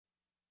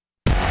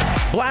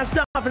Blast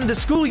off into the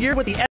school year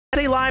with the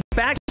SA Live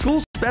Back to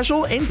School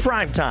Special in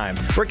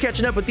Primetime. We're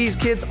catching up with these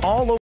kids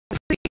all over the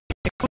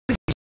city, including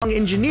young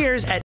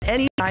engineers at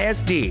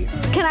NEISD.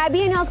 Can I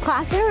be in y'all's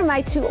classroom? Am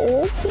I too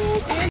old?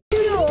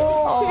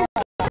 Oh.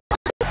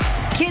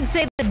 Kids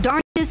say the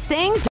darndest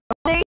things,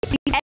 don't they?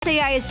 These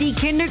SAISD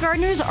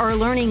kindergartners are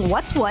learning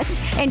what's what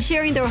and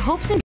sharing their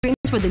hopes and dreams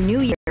for the new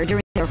year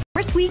during their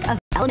first week of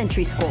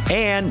elementary school.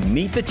 And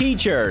meet the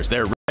teachers.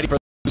 They're ready for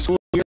the school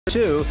year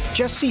too.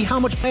 Just see how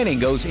much planning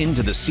goes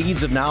into the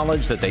seeds of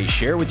knowledge that they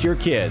share with your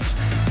kids.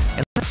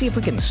 And let's see if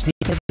we can sneak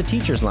into the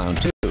teachers'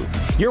 lounge too.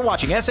 You're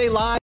watching SA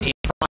Live in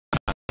Primetime.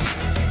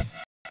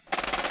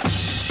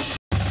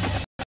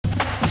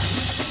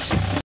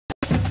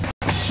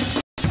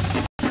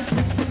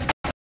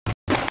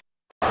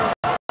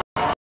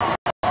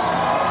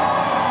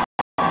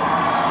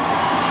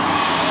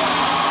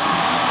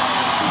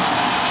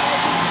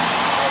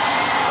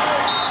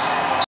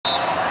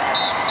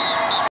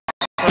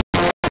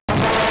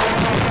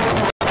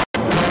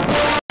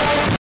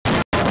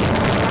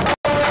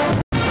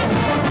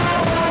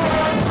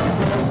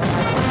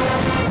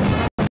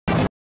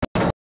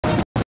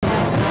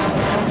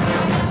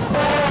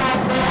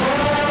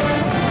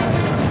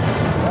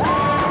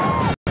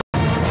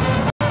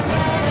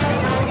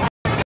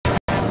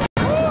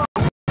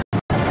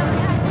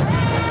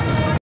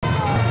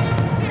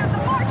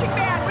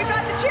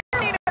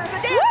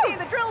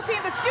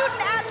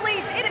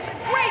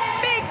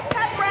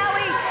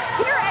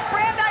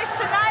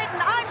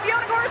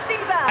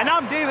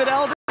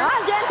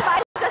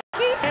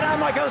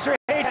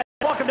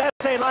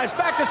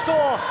 Back to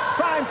School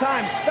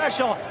Primetime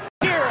Special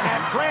here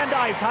at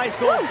Brandeis High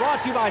School,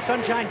 brought to you by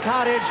Sunshine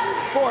Cottage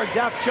for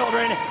deaf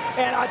children.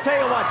 And I tell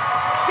you what,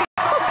 these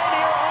folks have been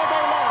here all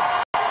day long.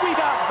 We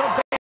got the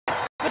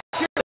band, the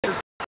cheerleaders,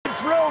 the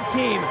drill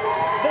team,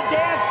 the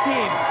dance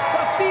team,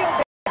 the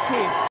field dance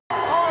team,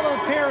 all the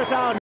parents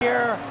out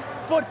here,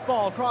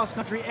 football, cross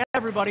country,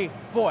 everybody.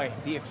 Boy,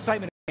 the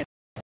excitement.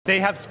 They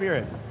have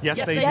spirit.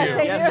 Yes, they do.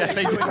 Yes,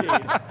 they do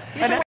indeed.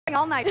 And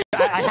all night.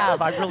 I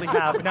have. I really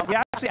have. Now, we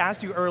actually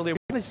asked you earlier,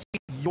 we want to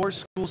see your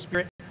school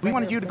spirit. We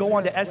wanted you to go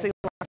on to SA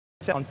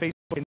Live on Facebook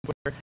and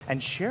Twitter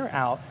and share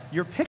out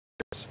your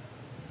pictures.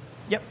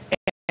 Yep.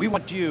 And we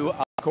want you,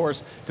 of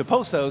course, to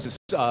post those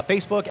to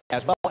Facebook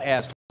as well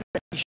as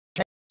Twitter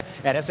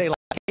at SA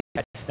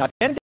Live. Now,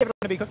 Ben and David are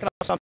going to be cooking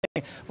up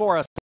something for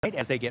us tonight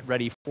as they get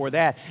ready for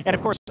that. And,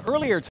 of course,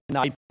 earlier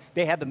tonight,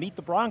 they had the Meet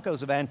the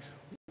Broncos event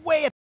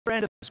way at the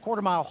end of this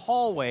quarter-mile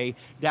hallway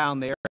down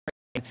there.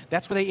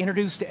 That's where they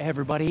introduced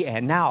everybody,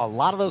 and now a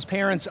lot of those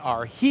parents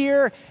are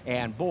here,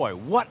 and boy,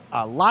 what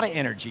a lot of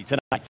energy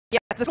tonight. Yes,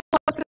 this will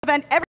host an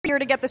event every year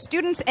to get the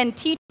students and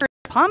teachers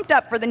pumped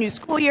up for the new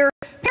school year.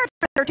 Parents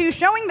are there too,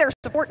 showing their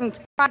support and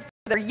pride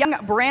for their young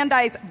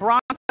Brandeis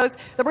Broncos.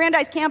 The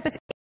Brandeis campus in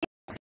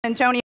San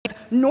Antonio's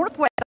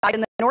northwest side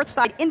in the North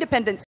Side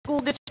Independent School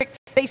District.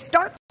 They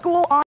start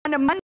school on a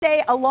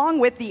Monday along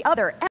with the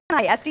other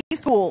NISD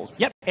schools.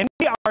 Yep, and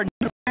we are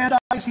new to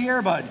Brandeis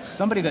here, but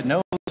somebody that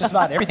knows just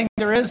about everything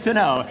there is to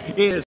know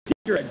is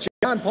teacher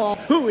John Paul,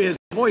 who is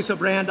the voice of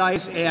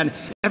Brandeis, and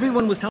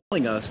everyone was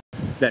telling us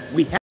that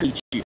we have to meet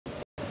you.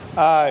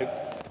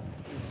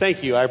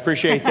 Thank you. I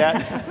appreciate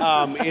that.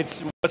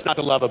 It's what's not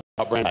to love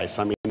about Brandeis.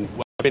 I mean,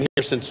 I've been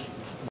here since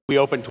we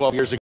opened 12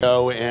 years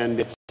ago, and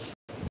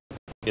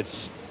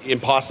it's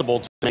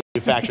impossible to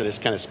manufacture this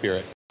kind of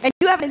spirit. And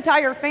you have an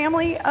entire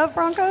family of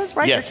Broncos,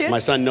 right? Yes, my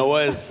son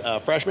Noah is a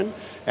freshman,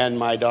 and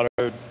my daughter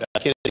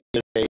Kennedy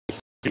is a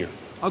senior.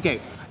 Okay,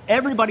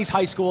 everybody's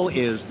high school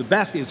is the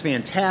best, is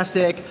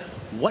fantastic.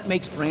 What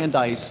makes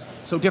Brandeis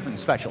so different and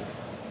special?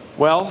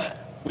 Well,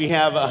 we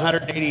have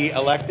 180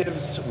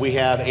 electives, we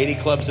have 80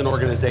 clubs and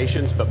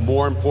organizations, but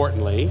more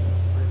importantly...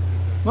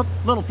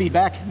 Little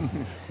feedback.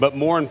 But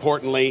more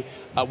importantly,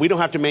 we don't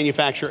have to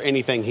manufacture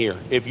anything here.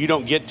 If you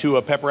don't get to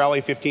a pep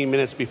rally 15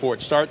 minutes before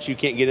it starts, you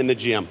can't get in the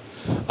gym.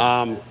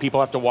 People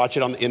have to watch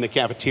it in the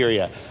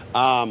cafeteria.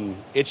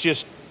 It's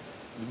just,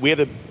 we have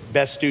the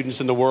best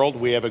students in the world.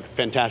 We have a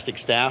fantastic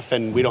staff,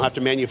 and we don't have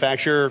to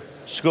manufacture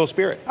school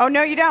spirit. Oh,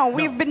 no, you don't. No.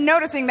 We've been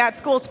noticing that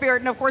school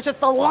spirit, and of course, it's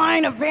the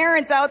line of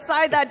parents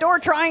outside that door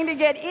trying to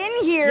get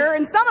in here,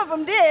 and some of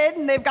them did,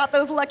 and they've got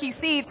those lucky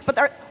seats.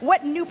 But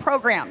what new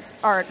programs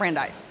are at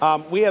Brandeis?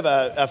 We have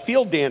a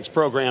field dance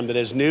program that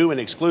is new and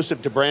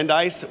exclusive to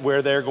Brandeis,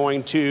 where they're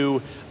going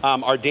to,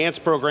 our dance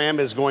program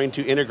is going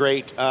to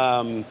integrate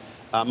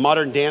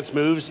modern dance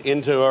moves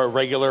into our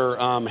regular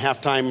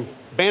halftime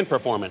band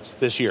performance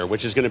this year,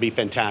 which is going to be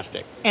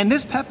fantastic. And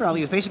this pep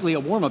rally is basically a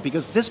warm-up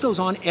because this goes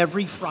on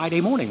every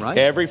Friday morning, right?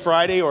 Every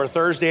Friday or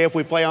Thursday if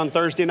we play on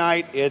Thursday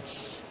night.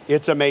 It's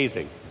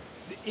amazing.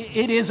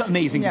 It is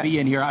amazing to be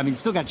in here. I mean,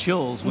 still got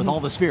chills with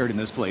all the spirit in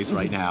this place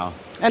right now.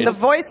 And the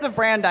voice of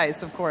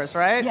Brandeis, of course,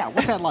 right? Yeah,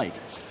 what's that like?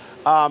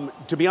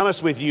 To be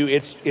honest with you,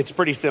 it's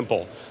pretty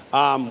simple.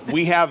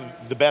 We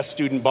have the best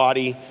student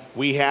body.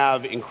 We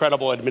have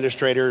incredible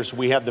administrators.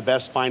 We have the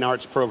best fine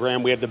arts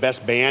program. We have the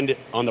best band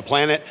on the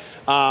planet.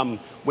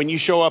 When you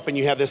show up and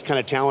you have this kind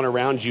of talent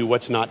around you,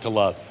 what's not to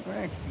love?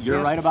 Right.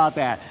 You're right about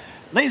that.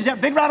 Ladies and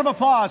gentlemen, big round of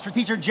applause for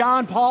teacher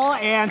John Paul,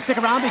 and stick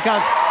around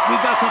because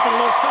we've got something a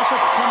little special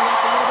coming up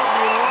a little bit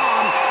later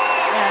on,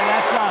 and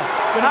that's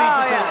going to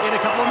be just in a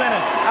couple of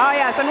minutes. Oh,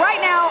 yes, and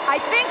right now, I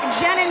think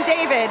Jen and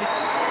David,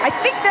 I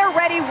think they're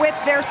ready with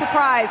their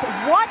surprise.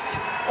 What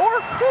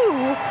or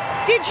who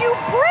did you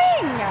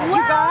bring,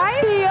 you guys?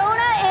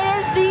 Fiona, it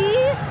is the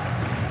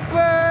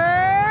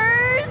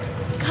Spurs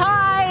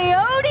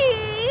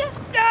Coyote.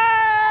 Do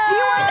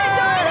you want to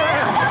join us?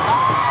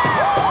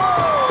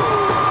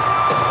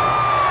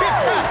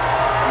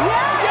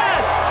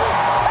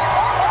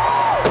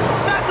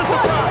 That's a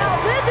surprise.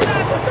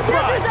 That's a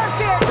surprise. This is our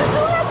spirit.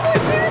 Who has more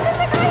spirit than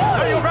the Coyote?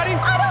 Are you ready?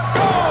 I don't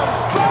Go,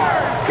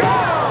 Spurs, go!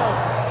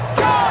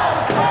 Go,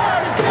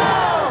 Spurs, go!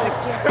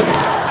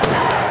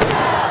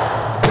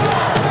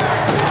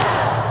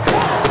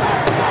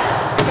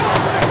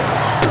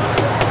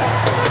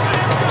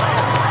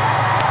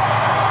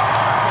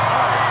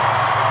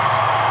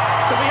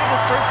 So we have the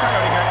Spurs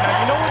Coyote here. Now,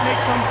 you know what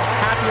makes them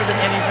happier than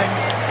anything?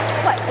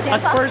 What, a A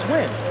dance off? Spurs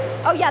win.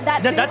 Oh, yeah,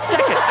 that too. That's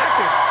second,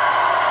 actually.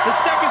 The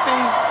second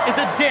thing is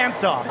a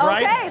dance-off,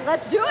 right? Okay,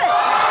 let's do it.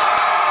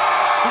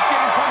 He's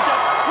getting pumped up.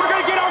 We're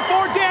going to get our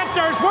 4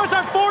 dancers. Where's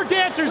our 4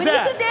 dancers We need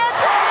at? some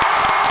dancers.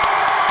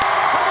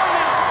 Come on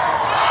now.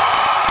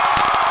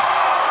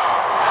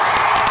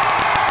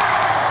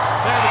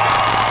 There we go.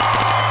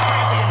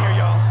 Crazy in here,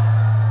 y'all.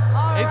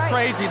 All It's right.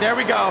 crazy. There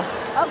we go.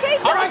 Okay,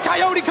 so All right,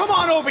 Coyote, come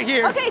on over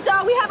here. Okay,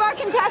 so we have our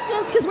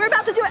contestants because we're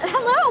about to do it.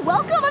 Hello,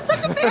 welcome. I'm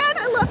such a fan.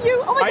 I love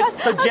you. Oh my All right,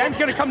 gosh. so Okay. Jen's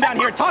going to come down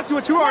here. Talk to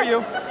us. Who are you?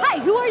 Hi,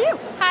 who are you?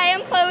 Hi,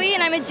 I'm Chloe,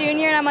 and I'm a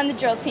junior, and I'm on the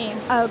drill team.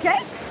 Okay.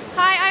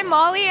 Hi, I'm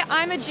Molly.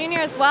 I'm a junior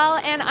as well,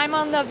 and I'm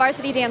on the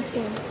varsity dance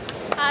team.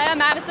 Hi, I'm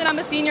Madison. I'm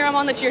a senior. I'm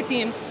on the cheer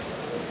team.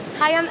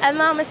 Hi, I'm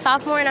Emma. I'm a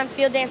sophomore, and I'm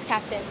field dance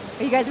captain.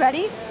 Are you guys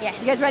ready? Yes.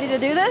 You guys ready to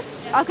do this?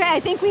 Okay, I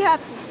think we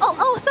have.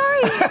 Oh,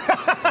 sorry.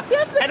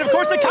 Yes, the And of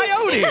course, the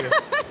Coyote. Coyote.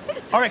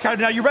 All right,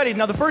 Coyote, now you ready?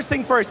 Now, the first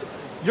thing first,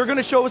 you're going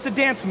to show us a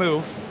dance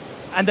move.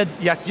 And then,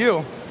 yes,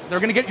 you. You're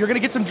going to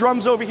get some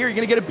drums over here. You're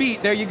going to get a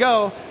beat. There you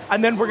go.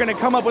 And then we're going to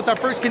come up with our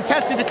first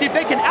contestant to see if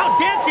they can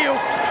outdance you.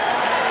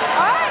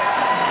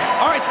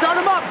 All right, start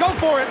them up. Go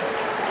for it.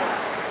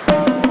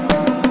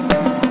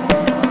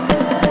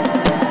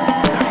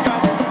 There you go.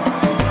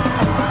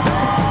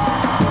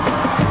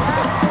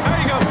 There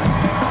you go.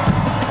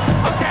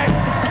 Okay.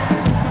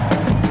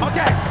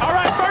 Okay. All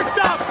right, first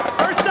up.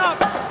 First up.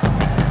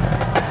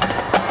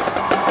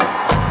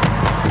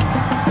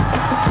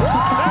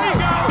 There you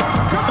go.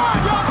 Come on,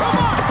 y'all. Come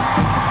on.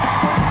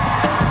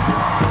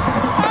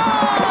 Oh!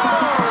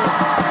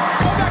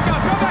 Go back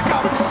up. Go back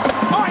up.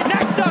 All right,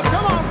 next up.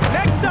 Come on.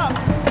 Next up.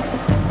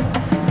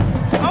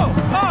 Oh,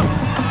 oh.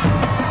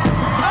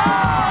 Oh!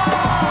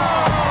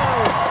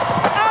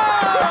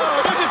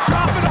 Oh! They're just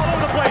dropping all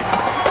over the place.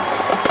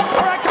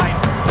 All right, Kite.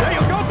 There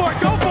you go. Go for it.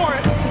 Go for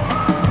it.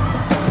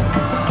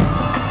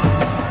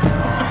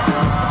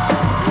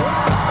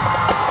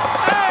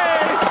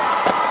 Hey!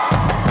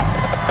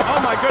 Oh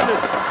my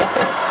goodness.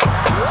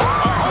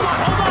 All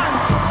right, hold on.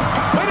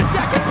 Wait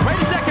a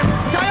second.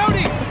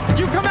 Coyote,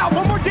 you come out.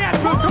 One more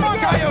dance move. Come on,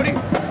 Coyote.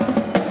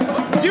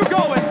 You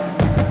going.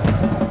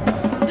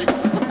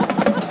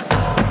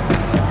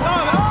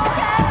 Oh,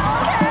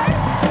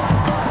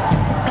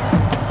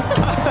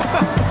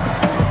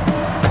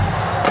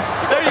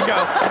 there you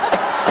go.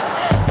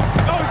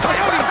 Oh,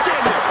 Coyote's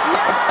getting it.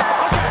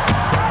 Okay.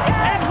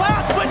 And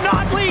last but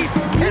not least,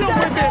 hit him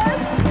with it.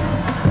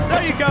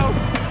 There you go.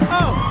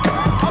 Oh,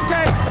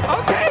 okay.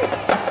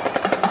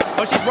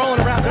 Oh, she's rolling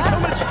around. There's so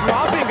much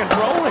dropping and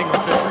rolling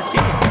with this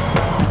routine.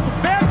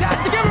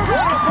 Fantastic. Give her a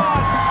round of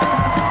applause.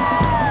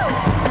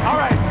 All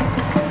right.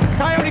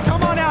 Coyote,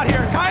 come on out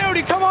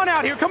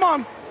here. Come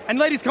on. And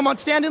ladies, come on.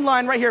 Stand in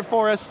line right here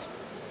for us.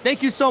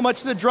 Thank you so much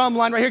to the drum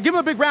line right here. Give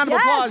them a big round of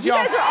applause, you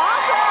y'all. guys are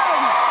awesome.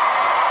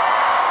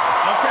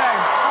 Okay.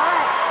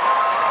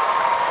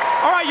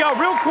 All right, y'all,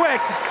 real quick.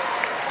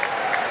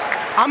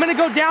 I'm going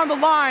to go down the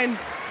line.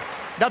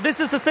 Now, this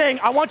is the thing.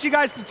 I want you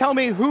guys to tell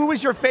me who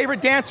is your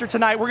favorite dancer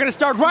tonight. We're going to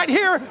start right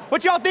here.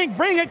 What y'all think?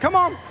 Bring it. Come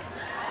on. All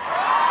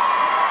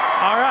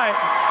right.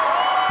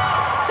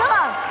 Come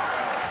on.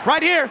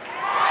 Right here.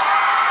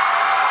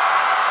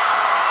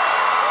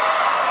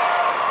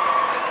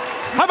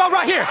 How about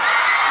right here?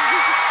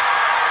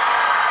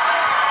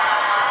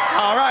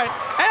 All right.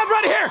 And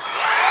right here.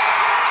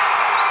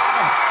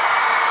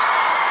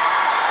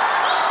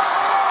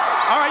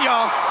 All right,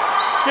 y'all.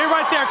 Stay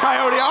right there,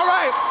 Coyote. All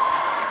right.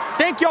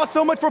 Thank y'all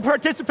so much for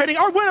participating.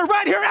 Our winner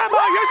right here, Emma.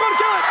 You're going to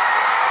kill it.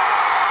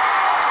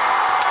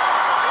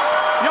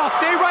 Y'all,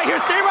 stay right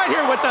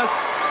here with us.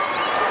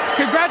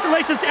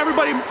 Congratulations to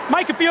everybody.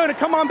 Mike and Fiona,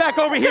 come on back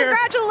over here.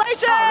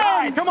 Congratulations! All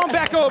right, come on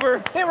back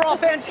over. They were all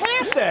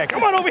fantastic.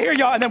 Come on over here,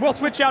 y'all, and then we'll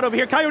switch out over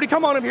here. Coyote,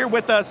 come on over here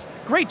with us.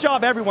 Great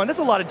job, everyone. That's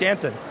a lot of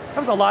dancing. That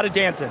was a lot of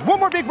dancing. One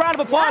more big round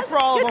of applause for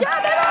all of them. Good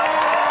job, everyone.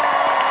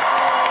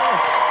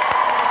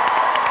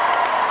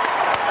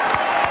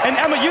 And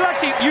Emma,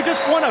 you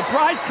just won a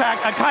prize pack,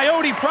 a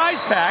Coyote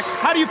prize pack.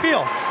 How do you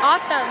feel?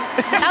 Awesome.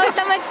 That was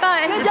so much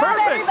fun. Good job,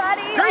 Perfect.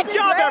 everybody. Great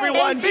job,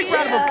 everyone. Thank Big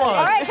round of you. applause.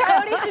 All right,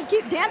 Coyote should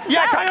keep dancing.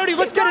 Yeah, out. Coyote,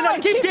 let's Keep get going,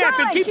 it. Keep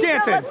dancing. going, Keep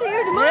dancing. Going. Let's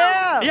hear the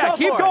move. Yeah,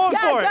 keep going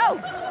for it.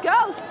 Go.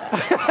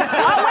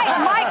 Oh,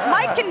 wait,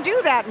 Mike can do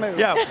that move.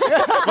 Yeah.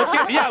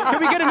 Can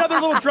we get another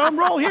little drum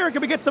roll here?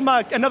 Can we get some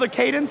another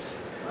cadence?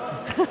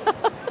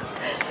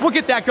 We'll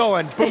get that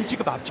going. Boom,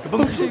 chicka bop, chicka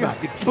boom, chicka bop.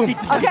 Boom.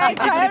 Okay,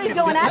 Coyote's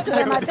going after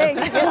them, I think.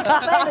 Play the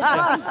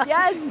drums.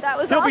 Yes, that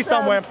was He'll awesome. be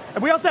somewhere.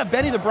 And we also have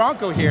Benny the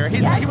Bronco here.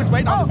 He was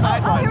waiting on the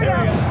sidelines. here we go.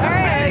 There he is. All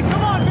right. Benny,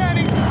 come on,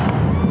 Benny.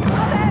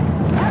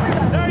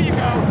 There you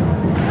go.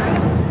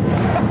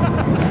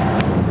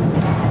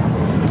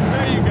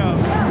 There you go.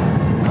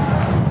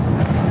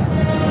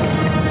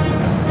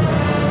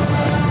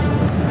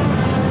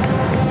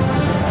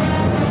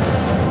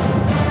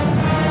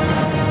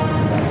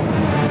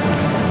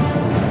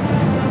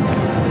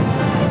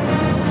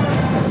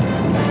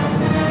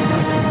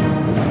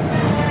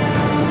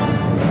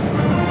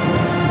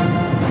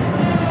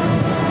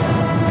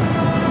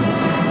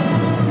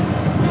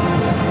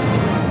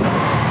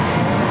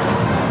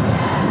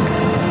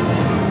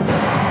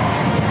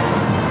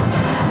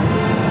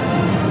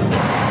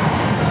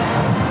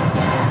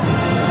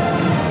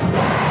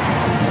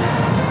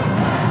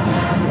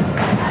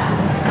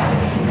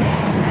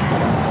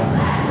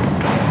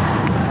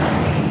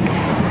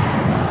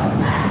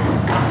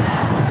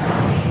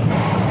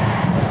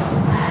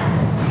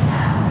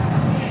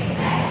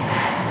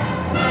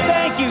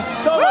 Thank you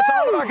so much,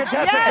 all of our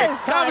contestants.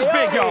 Yes. That was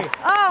big, yo.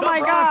 Oh, The my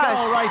Bronco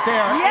gosh. right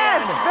there.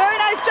 Yes, And- very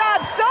nice job.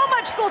 So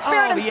much school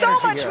spirit Oh, and the so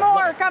energy much here.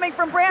 more coming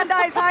from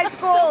Brandeis High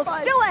School.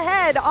 Still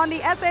ahead on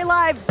the SA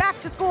Live Back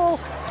to School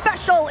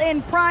special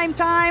in prime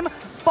time.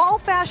 Fall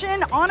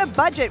fashion on a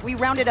budget. We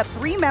rounded up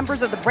 3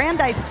 members of the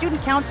Brandeis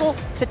Student Council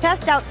to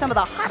test out some of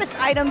the hottest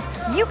items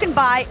you can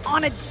buy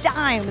on a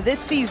dime this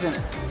season.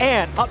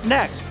 And up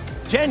next,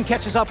 Jen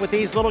catches up with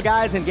these little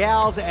guys and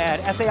gals at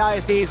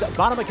SAISD's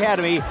Bottom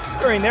Academy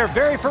during their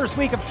very first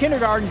week of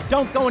kindergarten.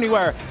 Don't go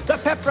anywhere. The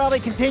pep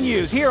rally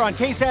continues here on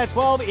KSAT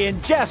 12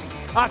 in just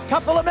a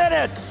couple of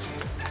minutes.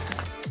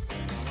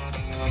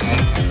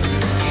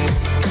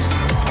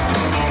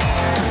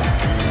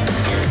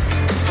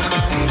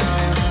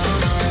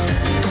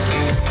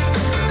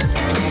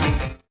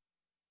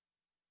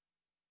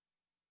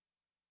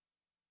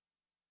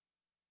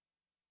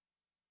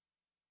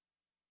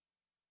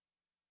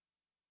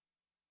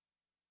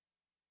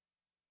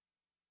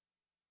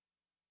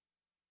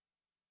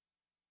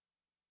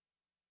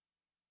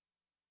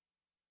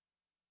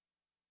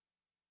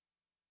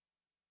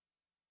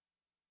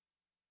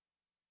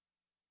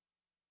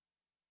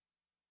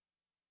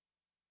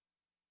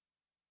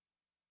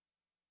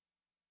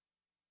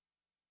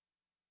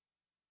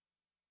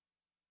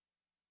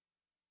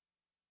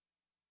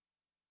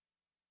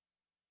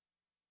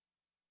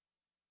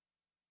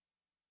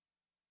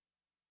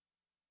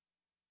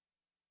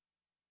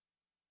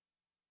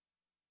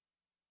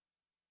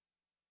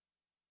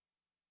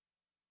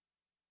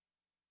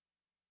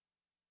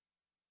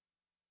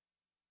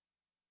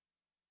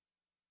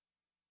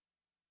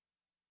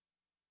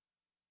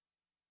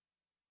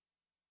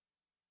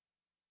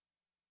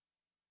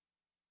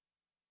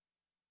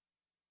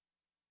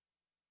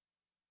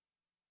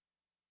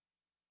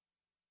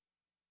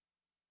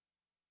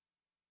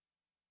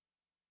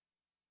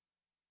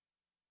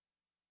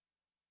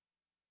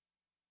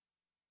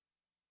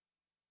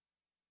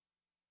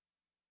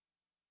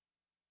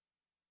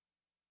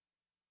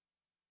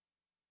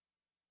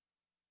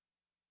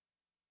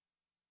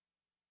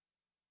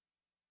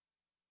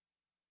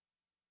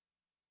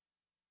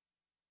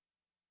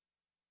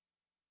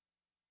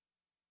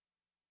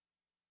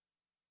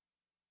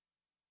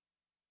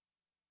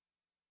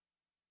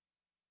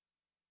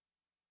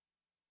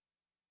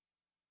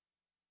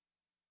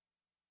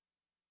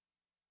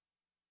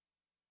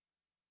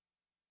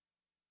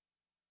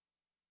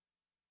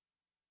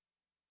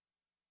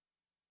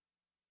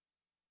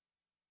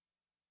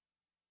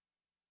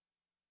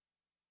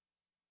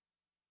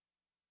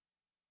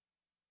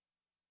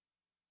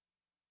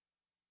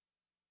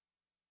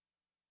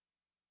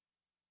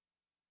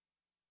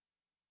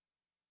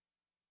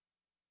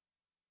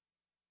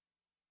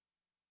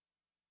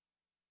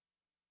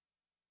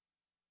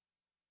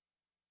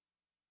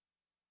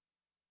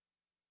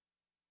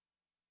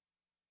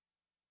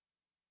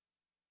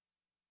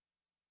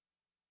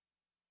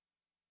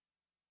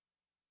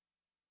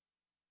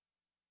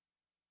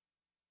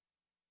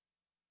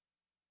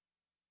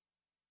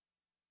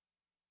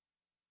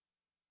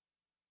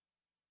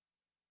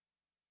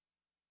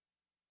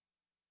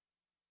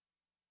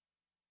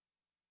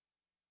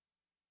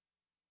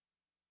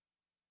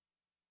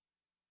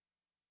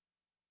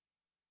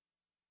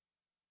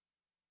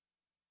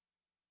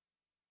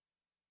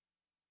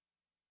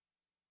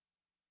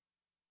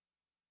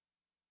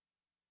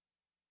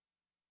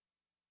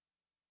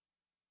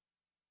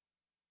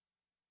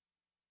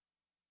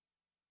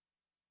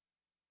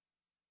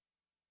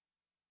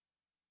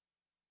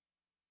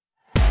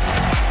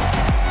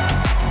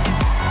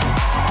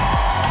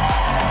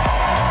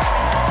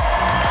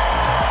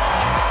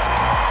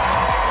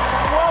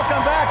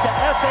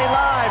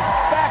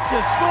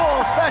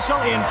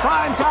 Special in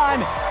prime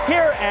time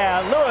here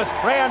at Lewis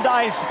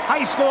Brandeis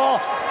High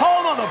School,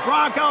 home of the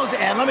Broncos.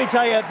 And let me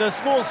tell you, the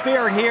school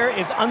spirit here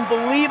is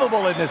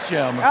unbelievable in this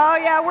gym. Oh,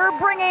 yeah, we're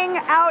bringing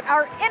out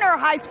our inner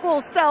high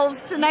school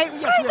selves tonight.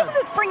 Right? Doesn't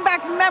this bring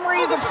back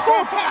memories of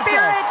school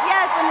spirit?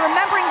 Yes, and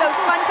remembering those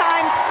fun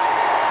times.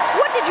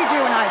 What did you do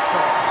in high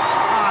school?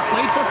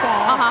 Played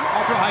football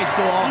all through high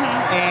school,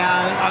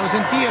 and I was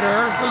in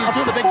theater. Those are two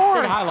of the big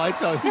highlights.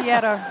 So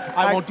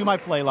I won't do my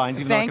play lines,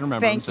 even though I can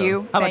remember them. Thank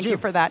you. How about Thank you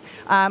for that.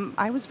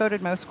 I was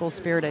voted most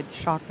school-spirited.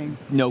 Shocking.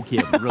 No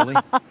kidding, really?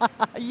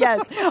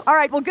 Yes. All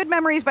right, well, good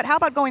memories, but how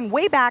about going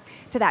way back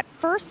to that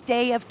first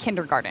day of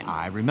kindergarten?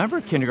 I remember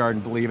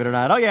kindergarten, believe it or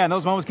not. Oh, yeah, and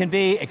those moments can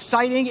be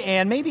exciting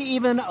and maybe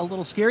even a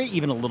little scary,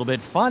 even a little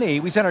bit funny.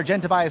 We sent our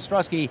Jen Tobias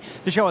Strusky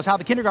to show us how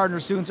the kindergartner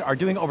students are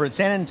doing over at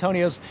San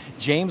Antonio's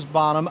James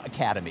Bonham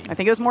Academy. I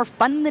think it was more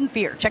fun than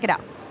fear. Check it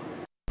out.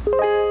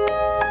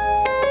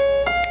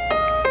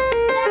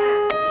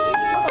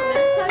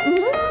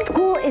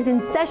 School is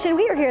in session.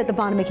 We are here at the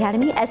Bonham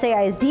Academy,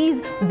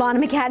 SAISD's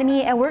Bonham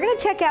Academy, and we're going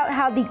to check out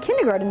how the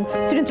kindergarten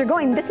students are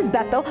going. This is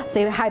Bethel.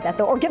 Say hi,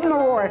 Bethel, or give them a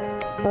roar.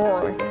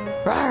 Roar.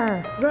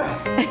 Roar.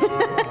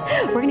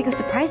 We're going to go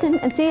surprise them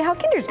and see how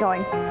kinder's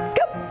going. Let's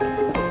go.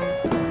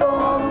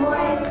 ¿Cómo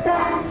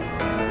estás?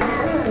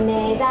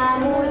 Me da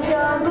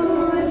mucho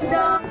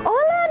gusto.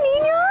 Hola,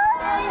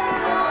 niños.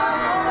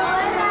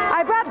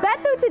 I brought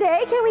Bethel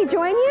today. Can we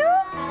join you?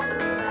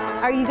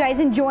 Are you guys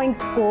enjoying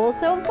school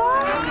so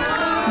far?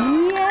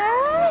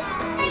 Yes.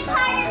 It's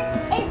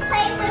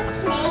played with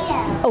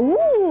Play-Doh.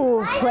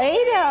 Ooh,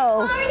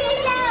 Play-Doh.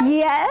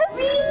 Yes.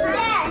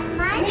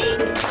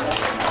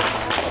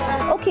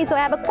 Okay, so I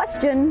have a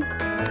question.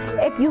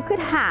 If you could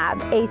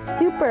have a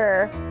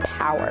superhero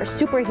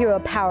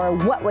power,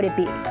 what would it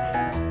be?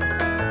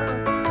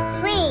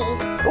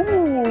 Freeze.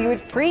 Ooh, you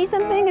would freeze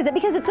something? Is it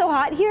because it's so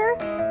hot here?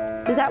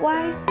 Is that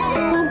why?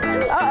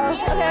 Uh-oh,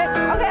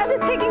 okay, I'm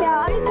just kicking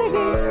now. I'm just kicking.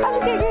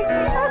 Okay,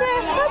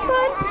 that's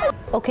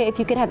fine. Okay, if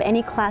you could have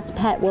any class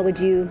pet, what would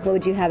you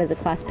have as a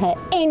class pet?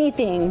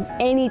 Anything.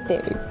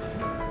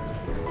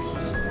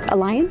 A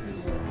lion?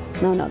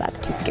 No, that's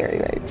too scary,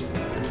 right?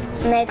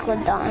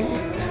 Megalodon.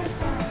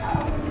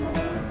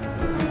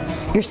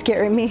 You're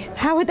scaring me.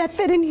 How would that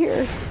fit in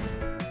here?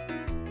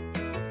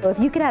 Well, if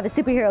you could have a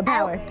superhero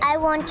power. I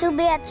want to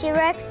be a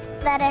T-Rex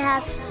that it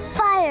has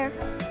fire.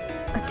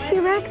 A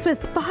T-Rex with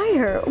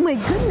fire. Oh my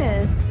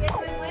goodness.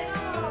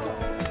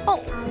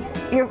 Oh,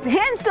 your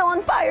hand's still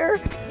on fire.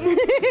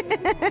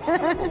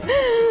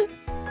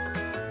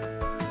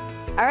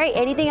 All right,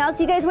 anything else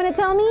you guys want to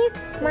tell me?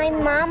 My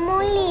mom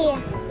only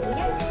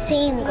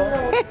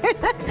single.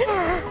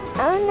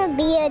 I want to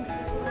be a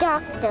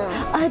doctor.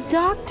 A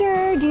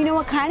doctor? Do you know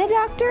what kind of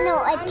doctor?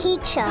 No, a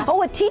teacher.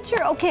 Oh, a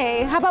teacher.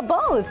 Okay, how about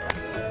both?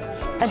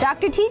 A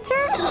doctor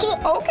teacher?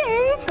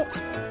 Okay.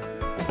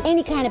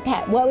 Any kind of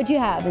pet, what would you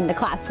have in the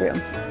classroom?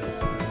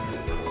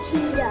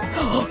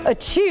 Cheetah. A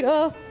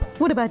cheetah?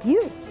 What about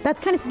you?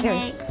 That's kind of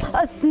scary.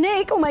 A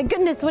snake? Oh my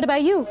goodness, what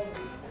about you?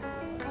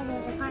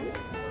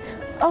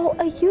 Oh,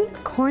 a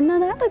unicorn? Now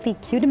that would be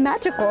cute and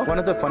magical. One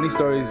of the funny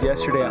stories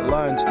yesterday at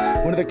lunch,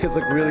 one of the kids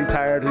looked really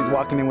tired. He's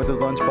walking in with his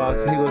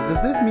lunchbox and he goes,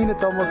 does this mean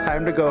it's almost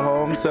time to go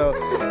home? So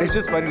it's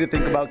just funny to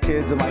think about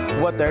kids and like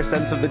what their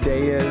sense of the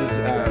day is.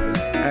 And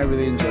I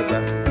really enjoyed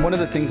that. One of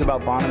the things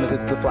about Bonham is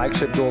it's the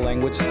flagship dual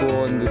language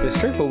school in the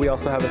district, but we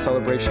also have a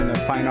celebration of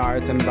fine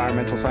arts and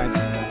environmental science.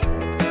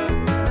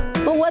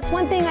 But what's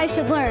one thing I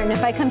should learn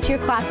if I come to your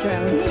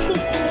classroom?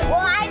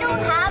 Well, I don't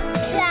have a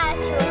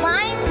classroom.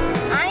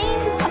 I'm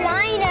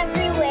flying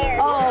everywhere.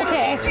 Oh,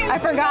 okay. I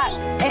forgot.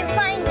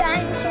 Find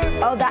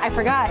dinosaurs. Oh, that I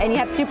forgot. And you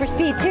have super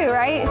speed too,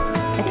 right?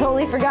 I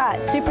totally forgot.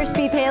 Super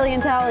speed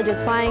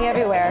paleontologist flying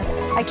everywhere.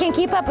 I can't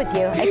keep up with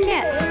you. I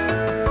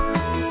can't.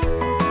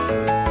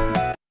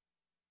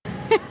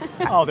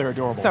 Oh, they're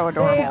adorable. So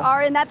adorable. They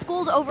are, and that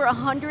school's over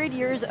 100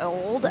 years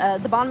old,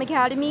 the Bonham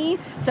Academy.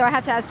 So I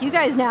have to ask you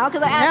guys now,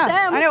 because I asked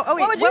them. I know. Oh,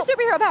 wait, what would your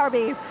superhero power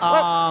be?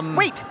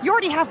 Wait, you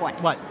already have one.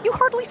 What? You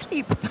hardly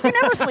sleep. You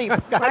never sleep.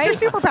 What's your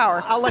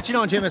superpower? I'll let you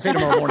know on GMSA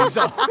tomorrow morning.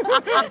 So,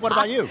 what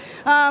about you?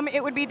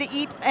 It would be to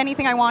eat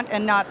anything I want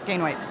and not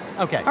gain weight.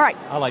 Okay. All right.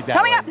 I like that.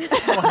 Coming up.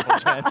 Wonderful,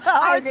 Jen.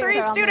 Our agree with 3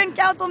 her on student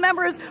council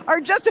members are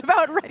just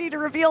about ready to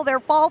reveal their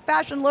fall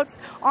fashion looks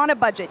on a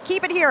budget.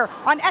 Keep it here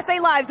on SA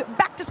Live's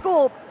Back to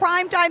School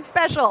Primetime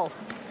Special.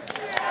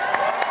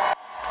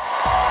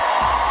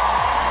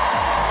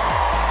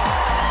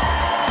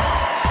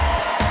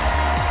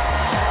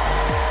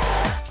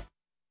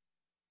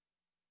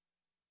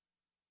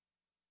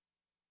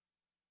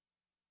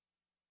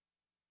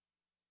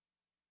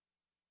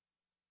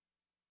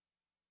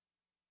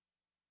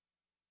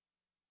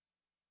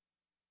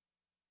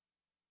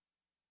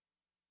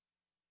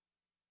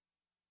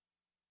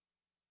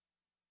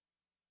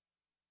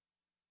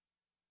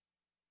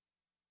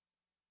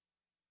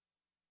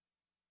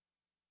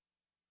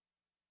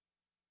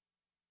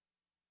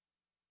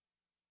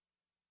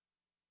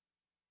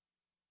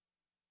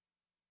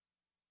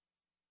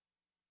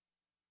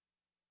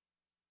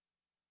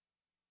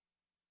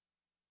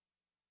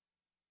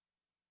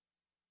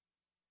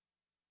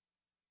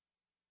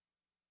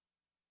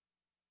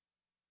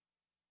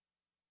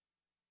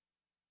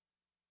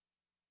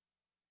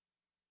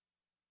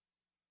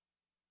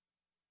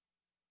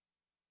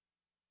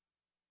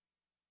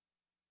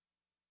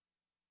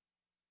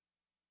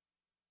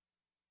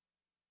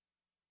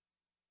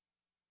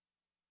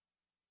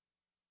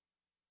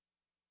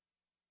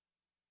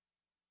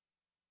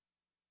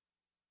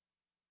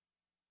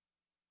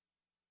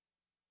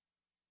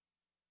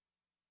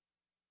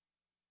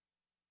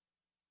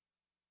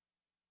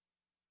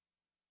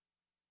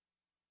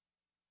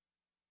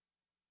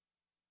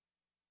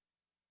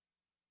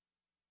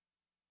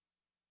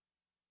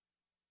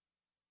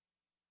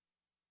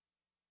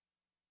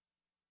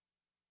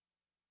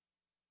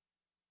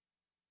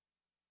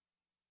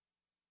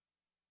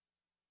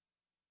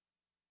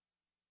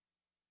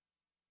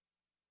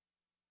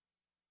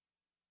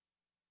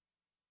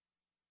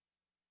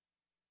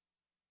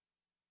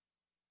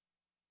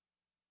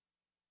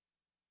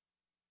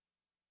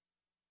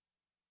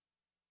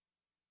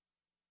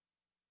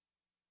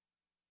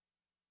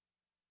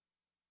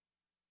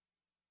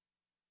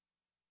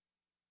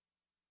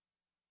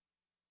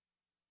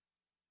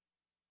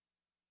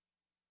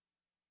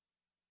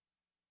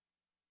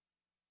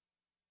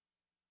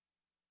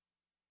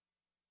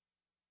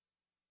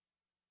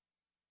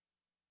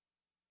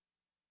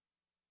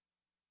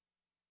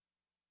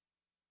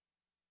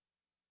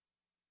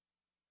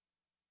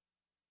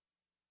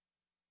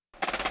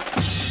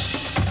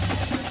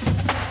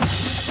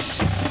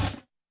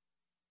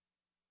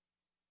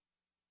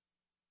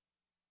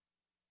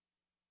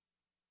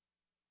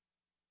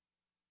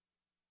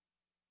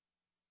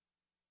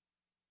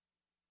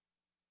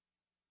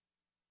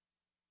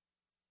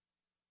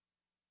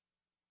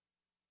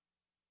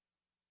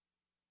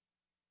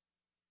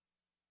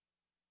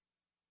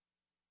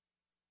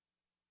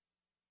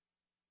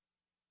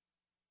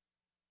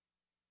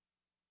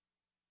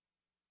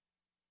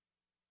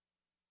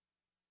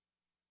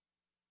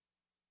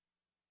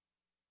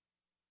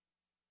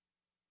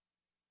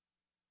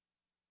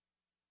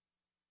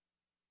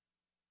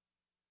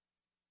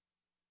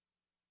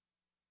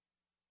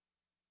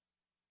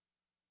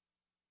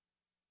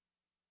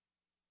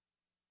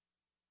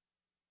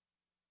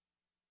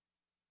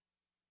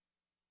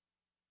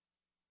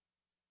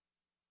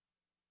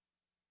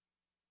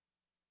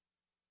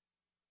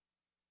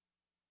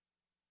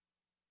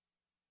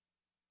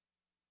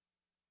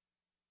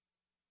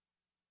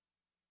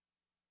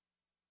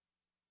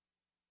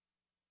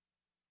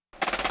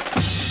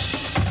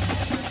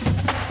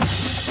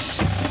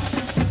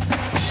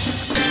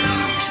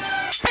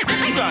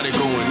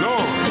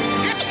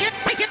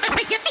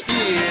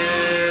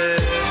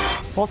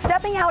 Well,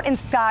 stepping out in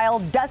style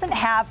doesn't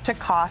have to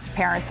cost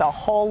parents a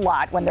whole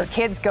lot when their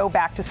kids go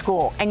back to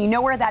school. And you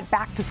know where that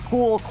back to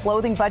school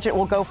clothing budget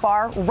will go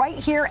far? Right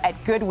here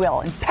at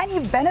Goodwill. And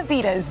Penny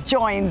Benavides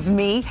joins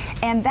me.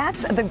 And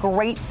that's the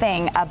great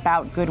thing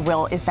about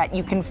Goodwill is that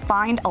you can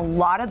find a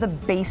lot of the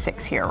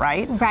basics here,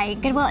 right? Right.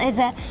 Goodwill is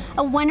a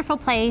wonderful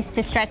place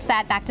to stretch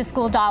that back to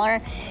school dollar.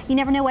 You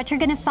never know what you're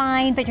going to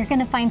find, but you're going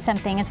to find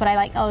something, is what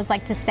I always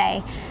like to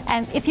say.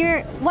 And if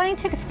you're wanting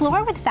to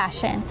explore with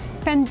fashion,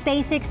 from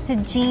basics to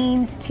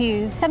jeans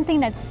to something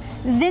that's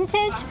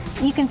vintage,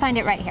 you can find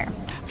it right here.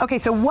 Okay,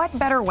 so what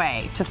better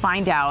way to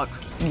find out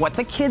what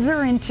the kids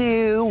are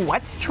into,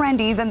 what's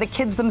trendy, than the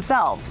kids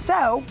themselves?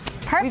 So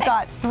we've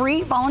got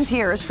 3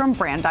 volunteers from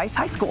Brandeis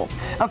High School.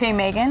 Okay,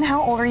 Megan,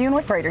 how old are you and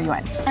what grade are you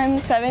in? I'm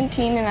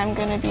 17 and I'm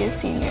going to be a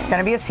senior.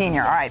 Gonna be a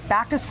senior. All right,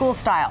 back to school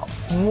style.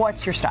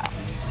 What's your style?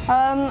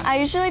 I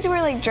usually like to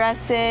wear like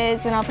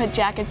dresses and I'll put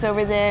jackets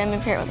over them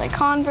and pair it with like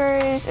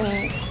Converse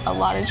and a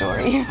lot of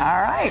jewelry.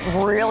 All right,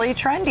 really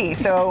trendy.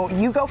 So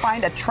you go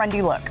find a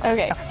trendy look.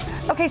 Okay.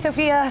 Okay,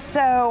 Sophia,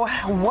 so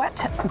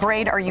what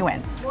grade are you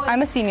in?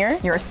 I'm a senior.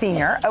 You're a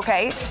senior.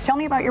 Okay, tell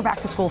me about your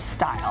back to school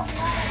style.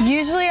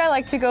 Usually I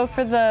like to go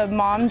for the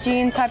mom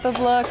jean type of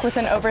look with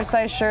an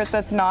oversized shirt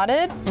that's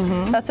knotted.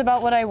 That's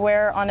about what I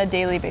wear on a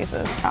daily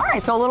basis. All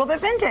right, so a little bit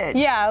vintage.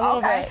 Yeah, a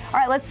little bit. All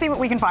right, let's see what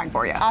we can find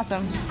for you.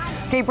 Awesome.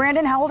 Okay,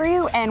 Brandon, how old are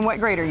you and what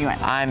grade are you in?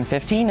 I'm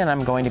 15 and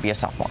I'm going to be a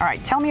sophomore. All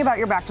right, tell me about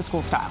your back to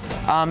school style.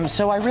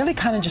 So I really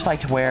kind of just like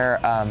to wear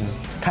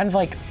kind of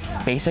like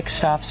basic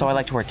stuff. So I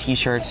like to wear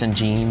t-shirts and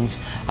jeans.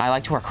 I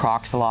like to wear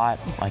Crocs a lot.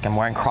 Like I'm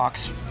wearing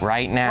Crocs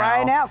right now.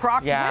 Right now,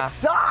 Crocs with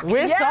socks.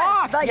 With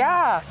socks,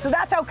 yeah. So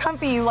that's how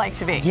comfy you like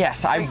to be.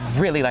 Yes, I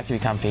really like to be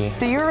comfy.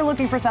 So you're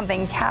looking for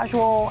something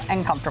casual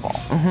and comfortable.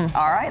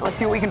 All right, let's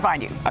see what we can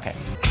find you. Okay.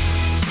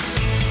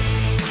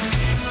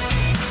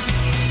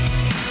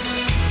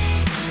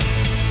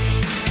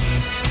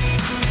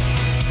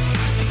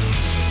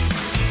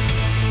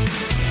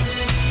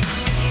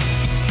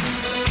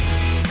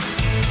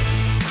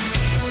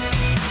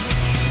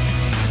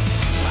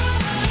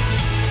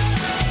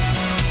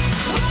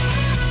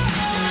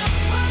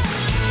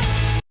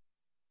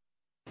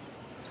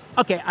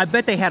 Okay, I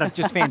bet they had a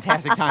just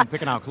fantastic time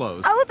picking out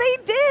clothes. Oh,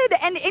 they did,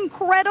 and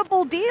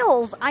incredible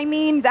deals. I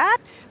mean, that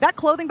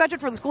clothing budget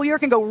for the school year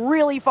can go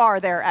really far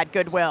there at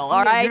Goodwill,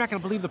 all right? You're not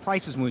going to believe the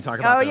prices when we talk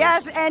about Oh, those.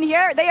 yes, and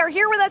here they are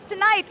here with us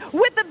tonight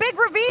with the big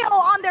reveal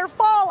on their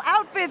fall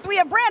outfits. We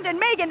have Brandon,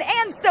 Megan,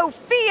 and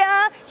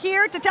Sophia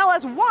here to tell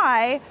us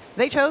why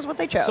they chose what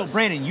they chose. So,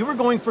 Brandon, you were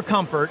going for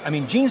comfort. I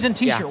mean, jeans and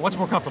t-shirt, what's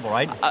more comfortable,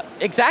 right?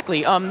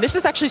 Exactly. This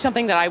is actually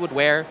something that I would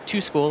wear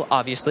to school,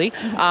 obviously.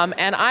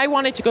 And I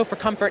wanted to go for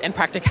comfort and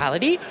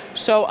practicality.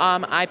 So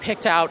I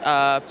picked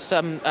out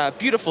some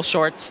beautiful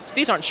shorts.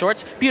 These aren't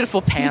shorts,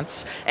 beautiful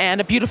pants, and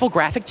a beautiful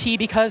graphic tee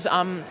because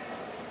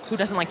who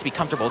doesn't like to be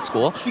comfortable at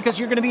school? Because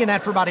you're going to be in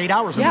that for about 8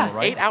 hours or more,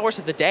 right? 8 hours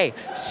of the day.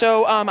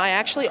 So I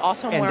actually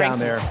also am wearing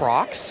some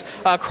Crocs.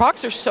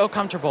 Crocs are so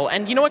comfortable.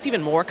 And you know what's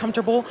even more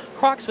comfortable?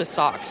 Crocs with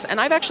socks. And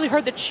I've actually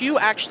heard that you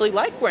actually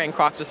like wearing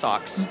Crocs with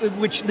socks.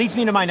 Which leads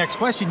me to my next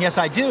question. Yes,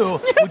 I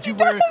do. Yes, would you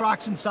wear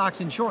Crocs and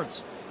socks and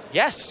shorts?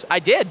 Yes, I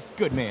did.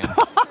 Good man.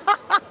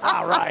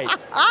 All right.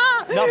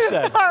 Enough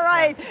said. All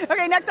right.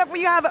 Okay, next up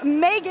we have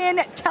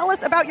Megan. Tell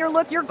us about your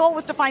look. Your goal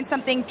was to find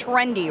something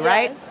trendy,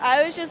 right? Yes,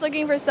 I was just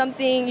looking for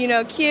something,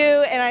 cute,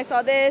 and I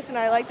saw this, and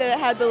I liked that it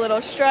had the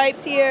little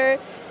stripes here.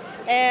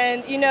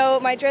 And,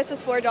 my dress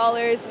was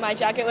 $4, my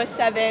jacket was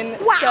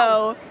 $7,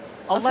 so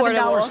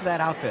 $11 for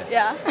that outfit.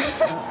 Yeah.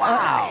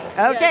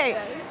 Wow. Okay.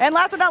 Yes. And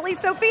last but not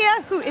least,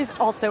 Sophia, who is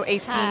also a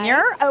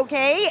senior. Hi.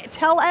 Okay.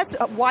 Tell us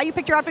why you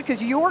picked your outfit,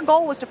 because your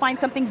goal was to find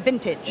something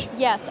vintage.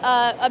 Yes,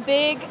 a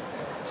big,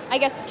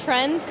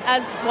 trend,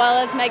 as well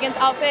as Megan's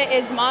outfit,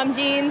 is mom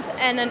jeans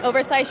and an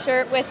oversized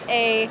shirt with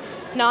a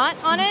knot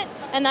on it.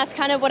 And that's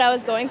kind of what I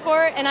was going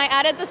for. And I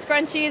added the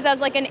scrunchies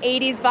as like an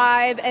 80s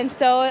vibe. And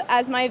so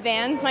as my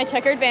Vans, my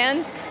checkered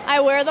Vans, I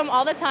wear them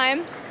all the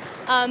time.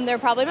 They're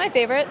probably my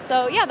favorite.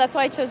 So yeah, that's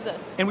why I chose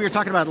this. And we were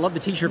talking about love the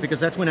t-shirt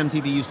because that's when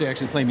MTV used to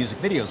actually play music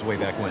videos way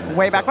back when.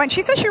 Way back when.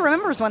 She says she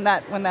remembers when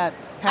that happened.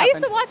 I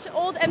used to watch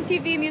old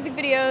MTV music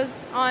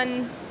videos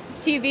on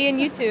TV and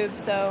YouTube,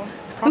 so...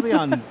 Probably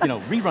on,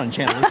 rerun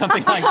channel or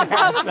something like that.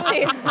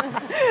 Probably.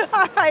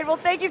 All right. Well,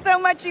 thank you so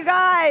much, you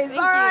guys. Thank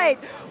All right.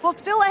 Well,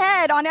 still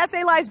ahead on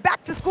SA Live's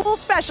Back to School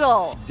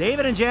special.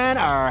 David and Jen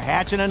are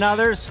hatching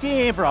another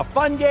scheme for a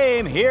fun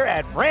game here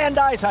at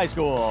Brandeis High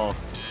School.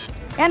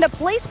 And a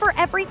place for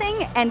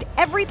everything and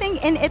everything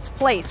in its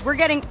place. We're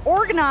getting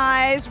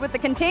organized with the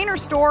Container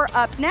Store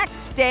up next.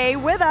 Stay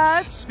with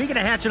us. Speaking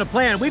of hatching a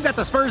plan, we've got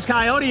the Spurs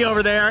Coyote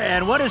over there,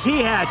 and what does he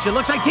hatch? It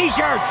looks like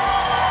t-shirts.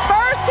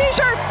 Spurs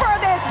t-shirts for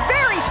this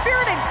very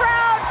spirited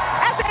crowd.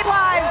 SA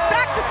Live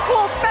Back to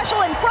School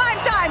special in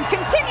Primetime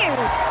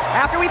continues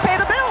after we pay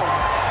the bills.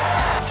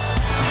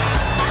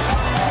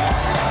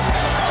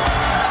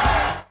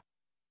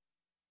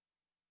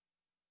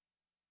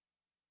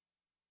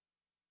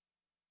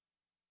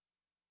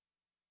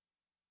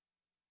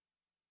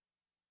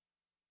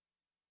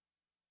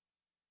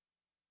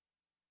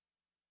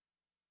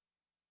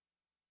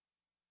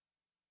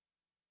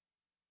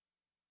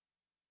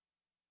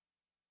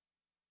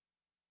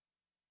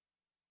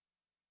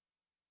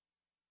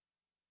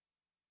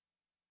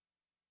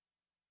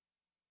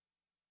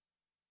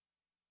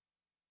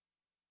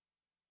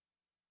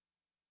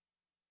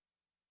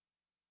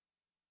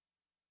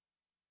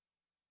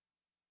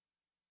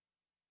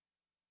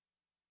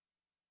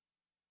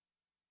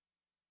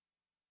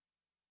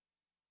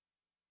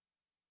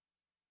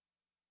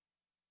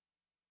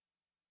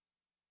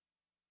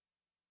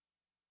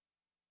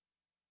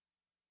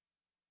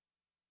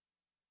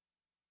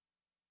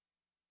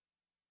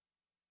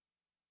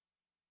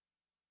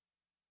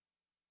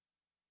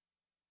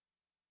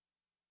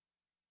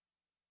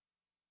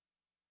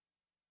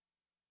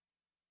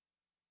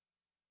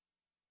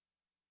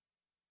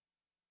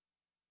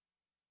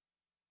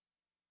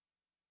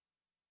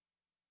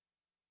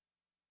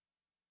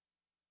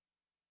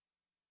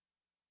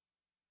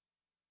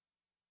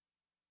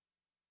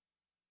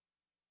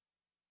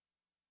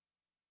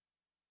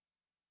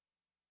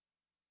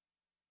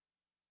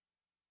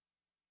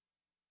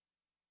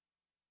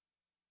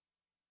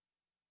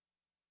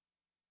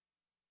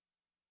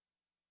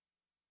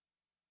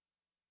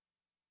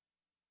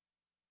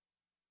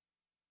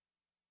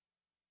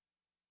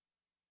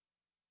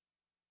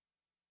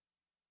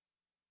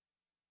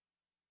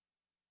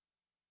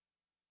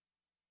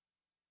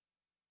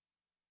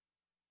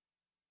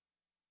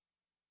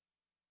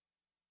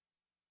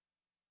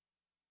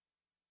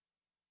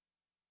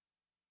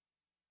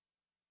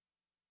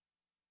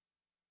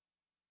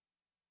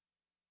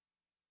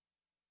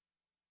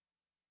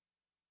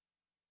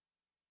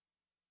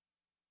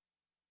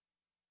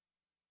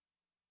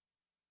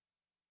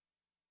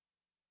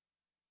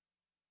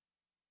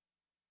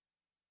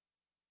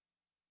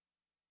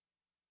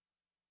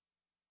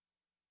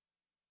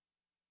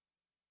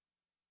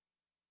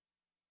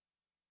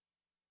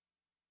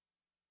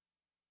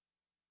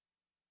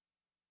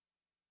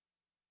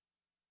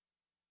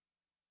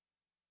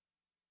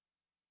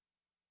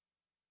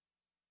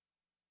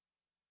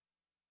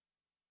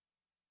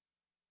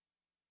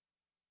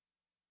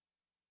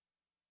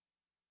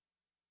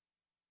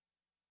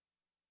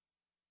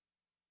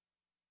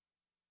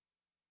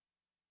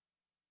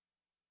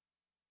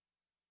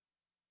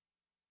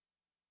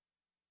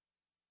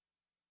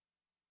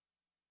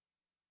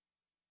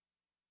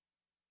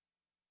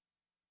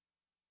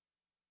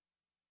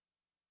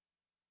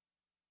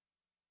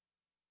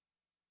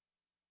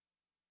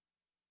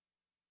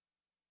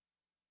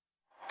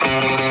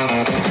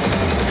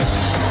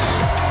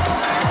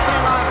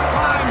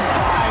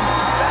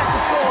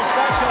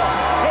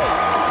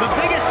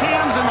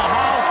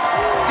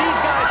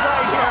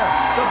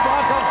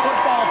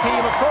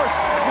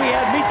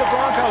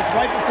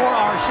 Right before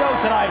our show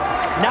tonight,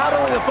 not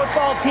only the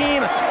football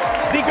team,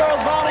 the girls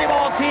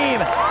volleyball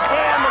team,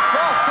 and the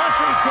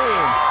cross-country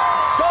team.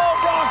 Go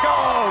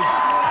Broncos!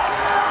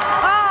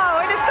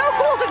 Oh, it is so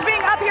cool just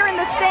being up here in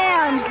the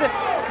stands.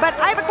 But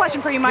I have a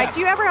question for you, Mike. Yes.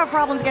 Do you ever have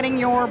problems getting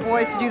your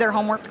boys to do their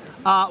homework?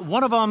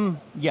 One of them,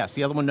 yes.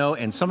 The other one, no.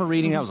 And summer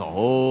reading, that was a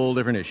whole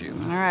different issue.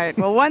 All right.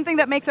 Well, one thing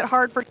that makes it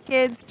hard for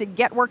kids to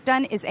get work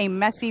done is a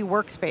messy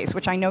workspace,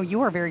 which I know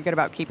you are very good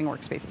about keeping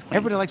workspaces clean.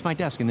 Everybody likes my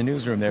desk in the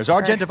newsroom there. So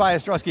Argenta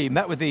Tobias-Drusky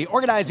met with the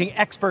organizing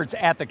experts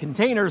at the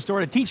Container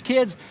Store to teach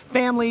kids,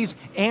 families,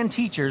 and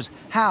teachers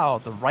how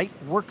the right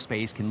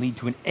workspace can lead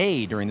to an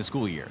A during the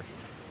school year.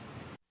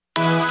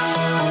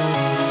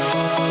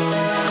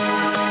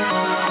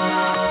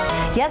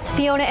 Yes,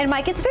 Fiona and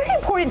Mike, it's very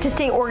important to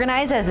stay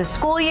organized as the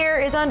school year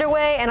is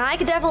underway, and I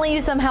could definitely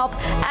use some help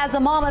as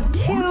a mom of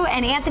two,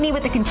 and Anthony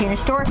with the Container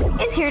Store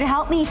is here to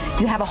help me.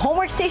 You have a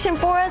homework station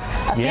for us,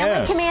 a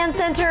family command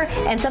center,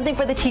 and something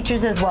for the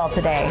teachers as well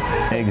today.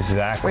 So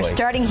exactly. We're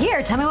starting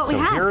here. Tell me what we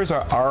have. Here's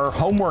our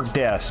homework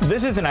desk.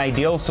 This is an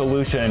ideal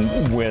solution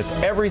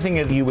with everything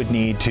that you would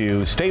need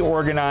to stay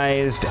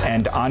organized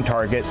and on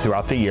target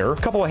throughout the year. A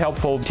couple of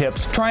helpful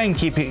tips. Try and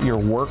keep your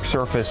work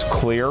surface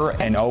clear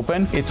and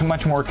open. It's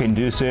much more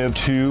conducive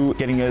to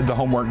getting the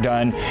homework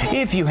done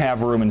if you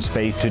have room and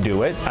space to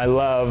do it. I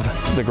love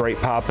the great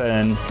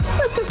pop-in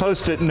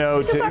post-it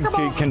note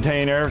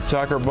container,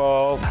 soccer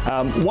ball.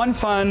 One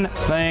fun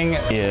thing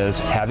is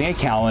having a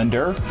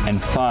calendar and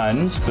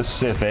fun,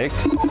 specific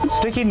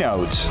sticky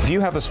notes. If you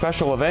have a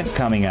special event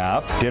coming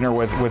up, dinner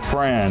with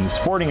friends,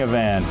 sporting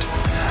event,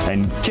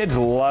 and kids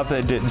love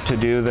it to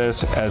do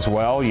this as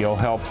well. You'll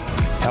help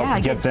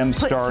get them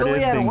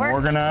started, being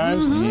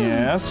organized.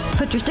 Yes.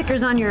 Put your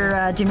stickers on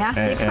your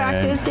gymnastics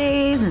practice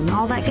days and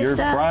all that good your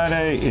stuff.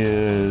 Friday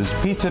is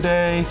pizza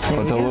day,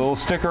 put the little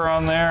sticker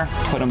on there,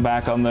 put them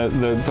back on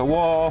the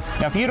wall.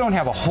 Now, if you don't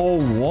have a whole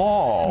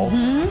wall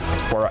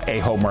for a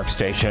homework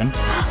station,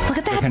 look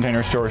at that. The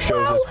Container Store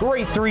shows us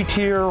great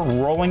 3-tier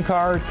rolling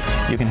cart.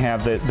 You can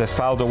have this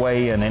filed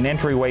away in an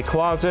entryway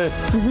closet,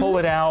 pull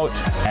it out,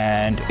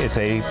 and it's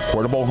a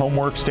portable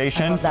homework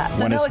station.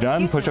 So when no it's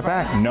done, push it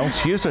back. No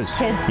excuses.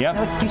 Kids, yep.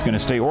 no excuses. It's going to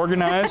stay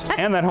organized,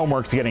 and that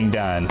homework's getting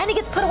done. And it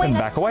gets put away and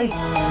back away.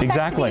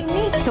 Exactly.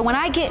 So when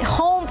I get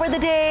home for the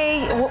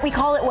day, what we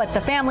call it,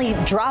 the family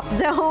drop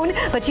zone,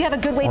 but you have a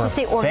good way to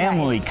stay organized.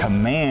 Family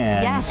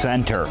command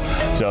center.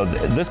 So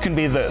this can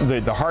be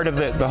the heart of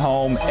the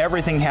home.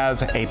 Everything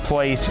has a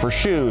place for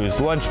shoes,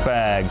 lunch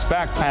bags,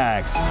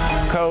 backpacks,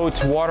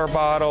 coats, water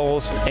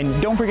bottles,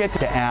 and don't forget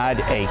to add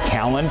a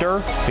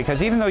calendar,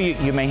 because even though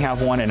you may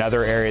have one in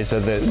other areas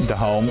of the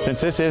home,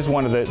 since this is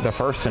one of the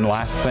first and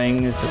last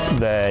things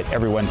that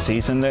everyone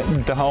sees in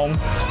the home,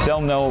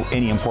 they'll know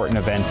any important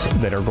events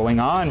that are going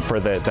on for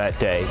that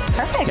day.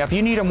 Perfect. Now, if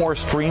you need a more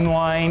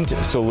streamlined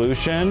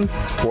solution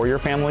for your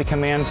family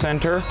command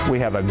center, we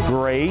have a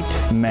great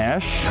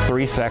mesh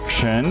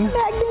 3-section.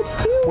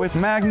 Magnets too. With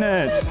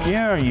magnets.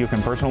 Yeah, you can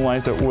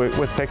personalize it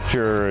with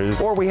pictures.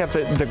 Or we have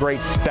the great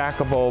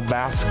stackable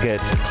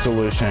basket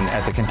solution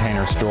at the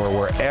Container Store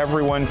where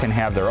everyone can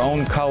have their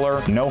own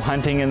color, no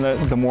hunting in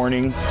the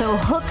morning. So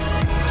hooks,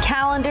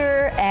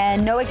 calendar,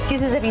 and no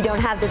excuses if you don't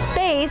have the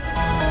space.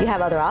 You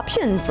have other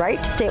options, right,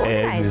 to stay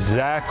organized.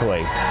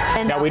 Exactly.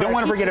 And now, we don't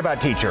want to forget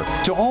about teacher.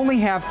 So only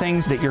have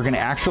things that you're going to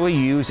actually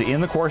use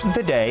in the course of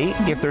the day.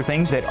 If they're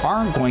things that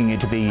aren't going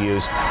to be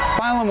used,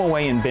 file them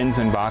away in bins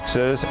and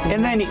boxes.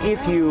 And then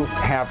if you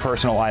have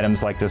personal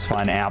items like this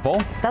fun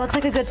apple, that looks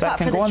like a good spot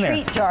for the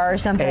treat there. jar or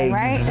something,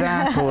 right?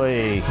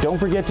 Exactly. Don't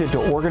forget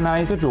to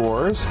organize the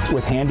drawers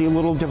with handy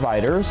little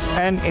dividers.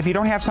 And if you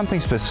don't have something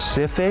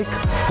specific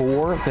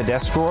for the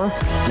desk drawer,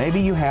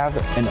 maybe you have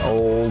an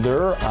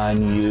older,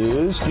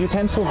 unused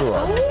utensil drawer.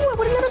 Oh, I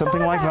would have never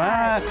Something like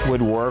that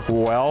would work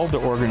well to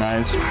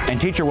organize.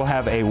 And teacher will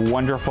have a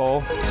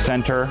wonderful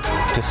center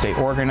to stay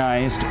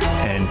organized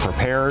and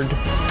prepared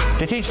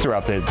to teach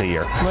throughout the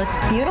year. Looks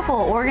beautiful,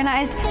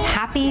 organized,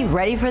 happy,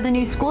 ready for the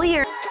new school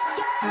year.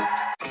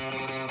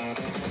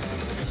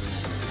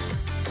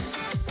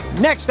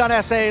 Next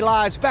on SA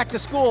Live's Back to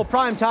School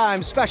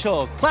Primetime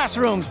Special.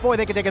 Classrooms, boy,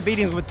 they can take a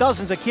beating with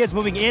dozens of kids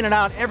moving in and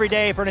out every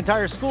day for an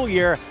entire school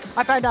year.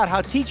 I find out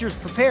how teachers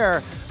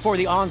prepare for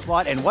the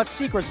onslaught and what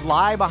secrets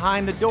lie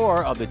behind the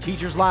door of the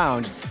Teacher's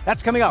Lounge.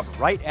 That's coming up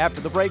right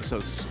after the break, so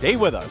stay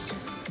with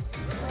us.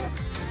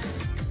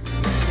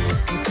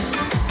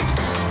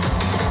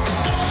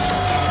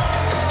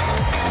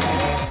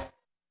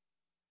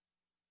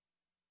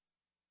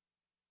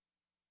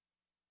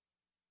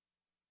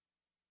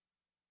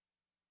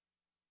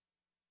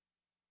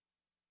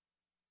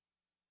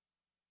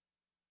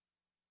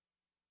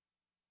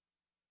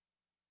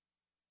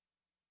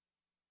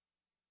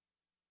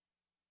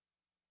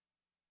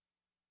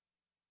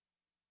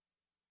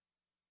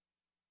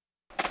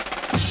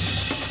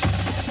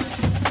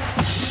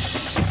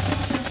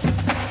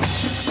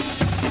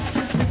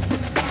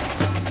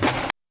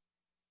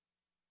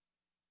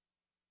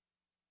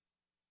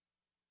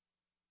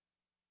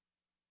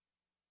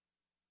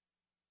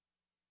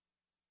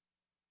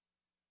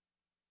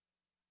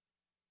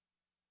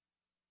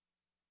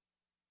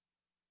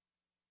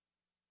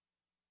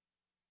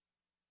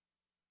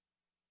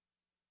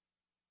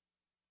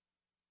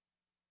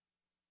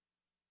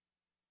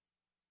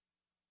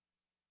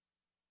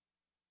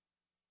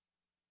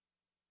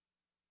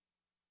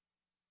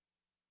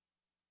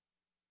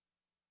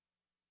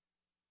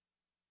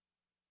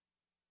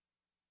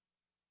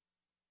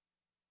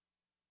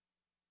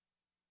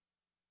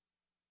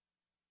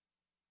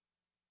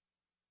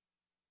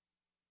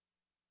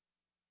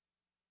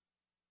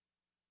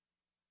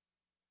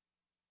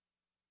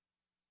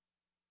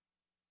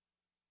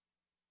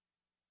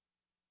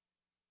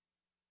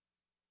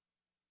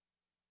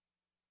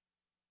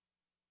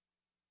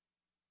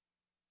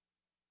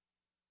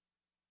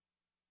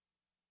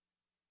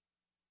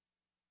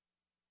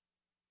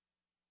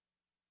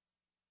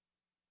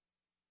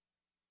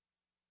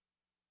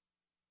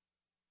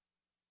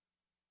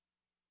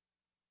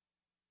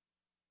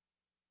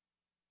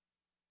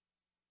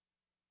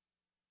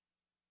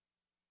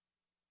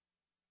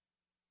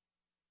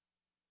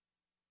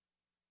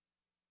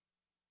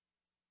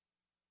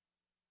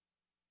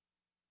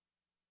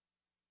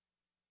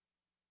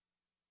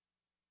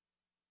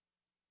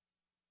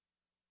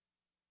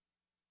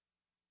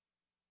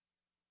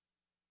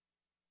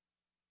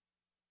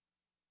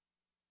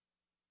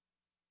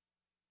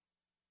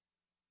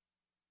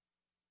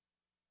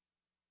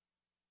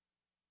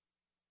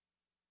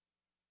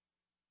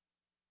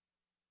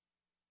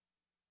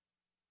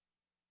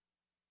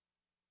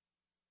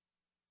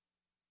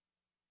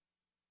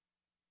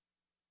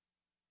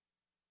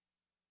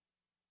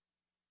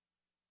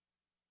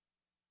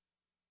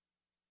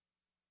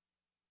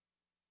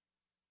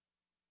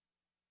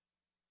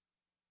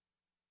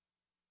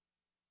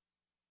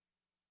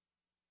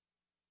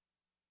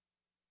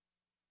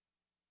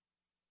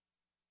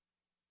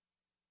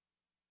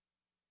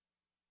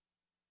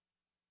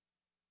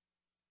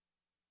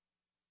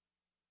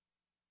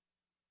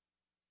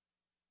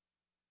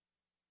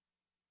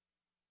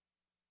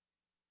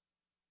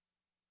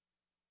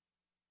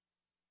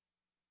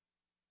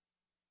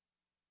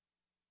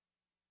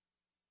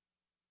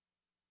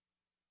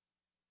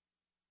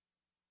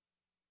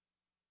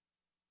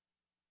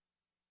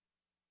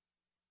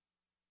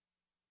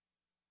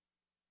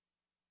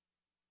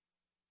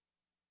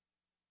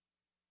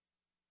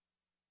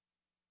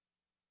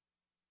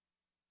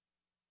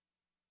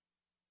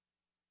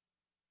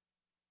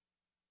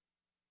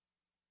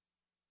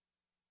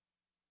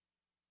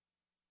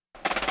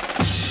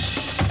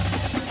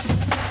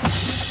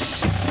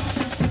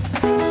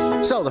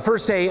 So the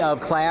first day of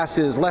class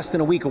is less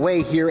than a week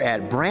away here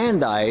at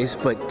Brandeis,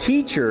 but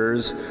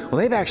teachers, well,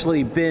 they've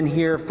actually been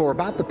here for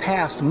about the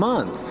past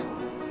month.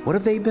 What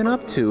have they been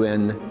up to,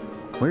 and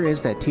where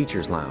is that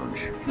teacher's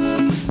lounge?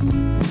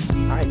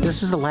 All right,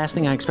 this is the last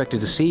thing I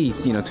expected to see,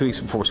 2 weeks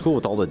before school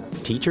with all the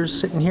teachers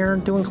sitting here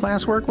doing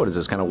classwork. What is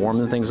this, kind of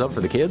warming things up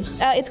for the kids?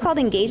 It's called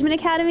Engagement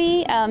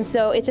Academy,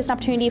 so it's just an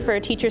opportunity for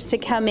teachers to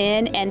come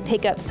in and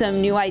pick up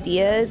some new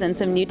ideas and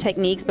some new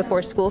techniques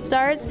before school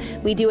starts.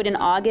 We do it in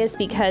August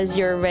because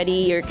you're ready,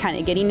 you're kind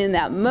of getting in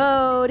that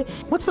mode.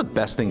 What's the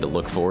best thing to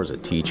look for as a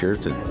teacher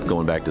to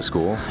going back to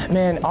school?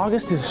 Man,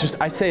 August is just,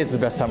 I say it's the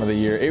best time of the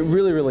year. It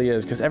really, really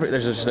is, because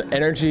there's just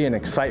energy and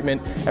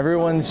excitement.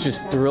 Everyone's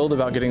just thrilled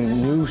about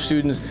getting new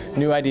students,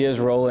 new ideas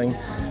rolling.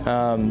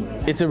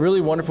 It's a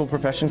really wonderful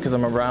profession because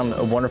I'm around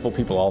wonderful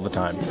people all the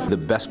time. The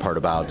best part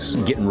about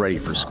getting ready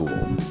for school?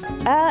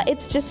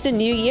 It's just a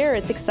new year.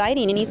 It's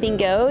exciting. Anything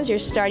goes. You're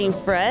starting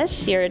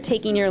fresh. You're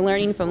taking your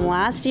learning from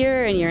last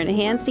year and you're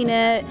enhancing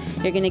it.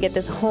 You're going to get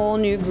this whole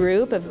new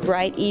group of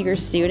bright, eager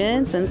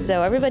students, and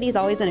so everybody's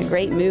always in a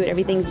great mood.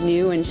 Everything's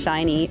new and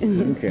shiny.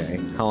 Okay.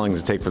 How long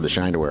does it take for the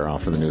shine to wear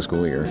off for the new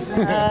school year?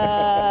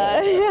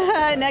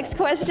 Next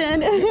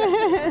question.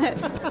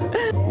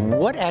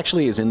 What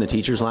actually is in the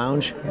teacher's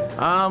lounge?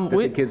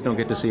 The kids don't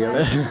get to see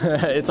everything?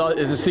 It's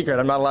a secret.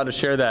 I'm not allowed to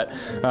share that.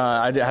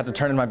 I have to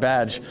turn in my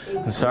badge.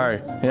 I'm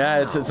sorry.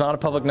 Yeah, it's not a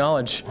public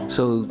knowledge.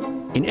 So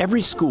in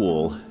every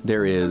school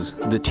there is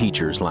the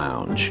teacher's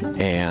lounge,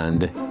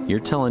 and you're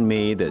telling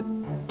me that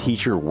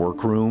teacher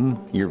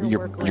workroom,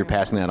 you're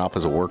passing that off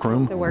as a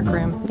workroom? The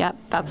workroom. Yep,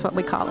 that's what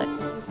we call it.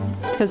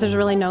 Because there's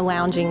really no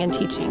lounging and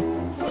teaching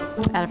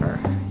ever.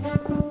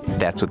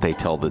 That's what they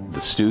tell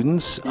the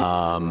students.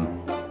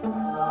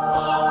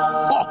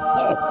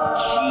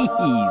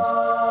 Jeez.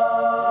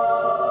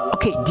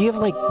 Okay, do you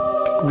have like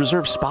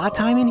reserved spa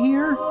time in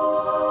here?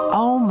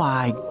 Oh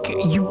my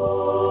God,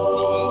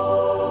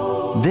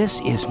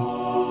 this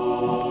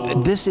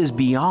is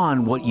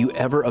beyond what you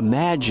ever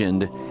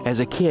imagined as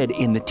a kid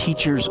in the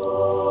teacher's.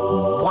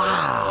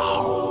 Wow.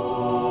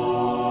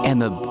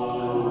 And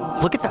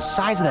look at the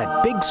size of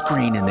that big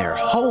screen in there.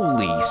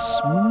 Holy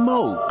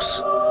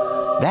smokes.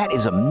 That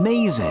is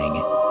amazing.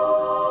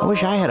 I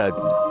wish I had a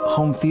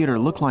home theater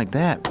look like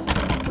that.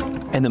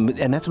 And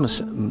that's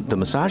the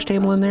massage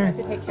table in there? I have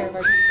to take care of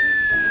our...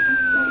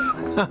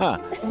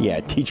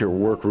 Yeah, teacher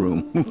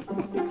workroom.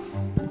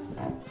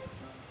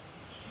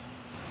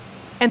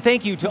 And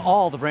thank you to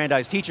all the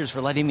Brandeis teachers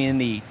for letting me in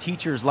the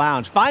teacher's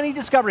lounge. Finally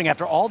discovering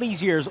after all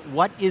these years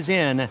what is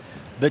in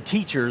the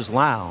teacher's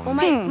lounge.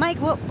 Well, Mike,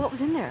 what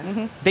was in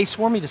there? They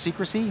swore me to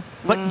secrecy,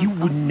 but you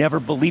would never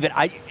believe it.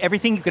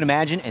 Everything you can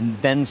imagine and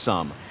then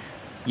some.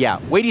 Yeah,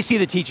 wait till you see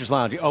the teacher's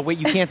lounge. Oh, wait,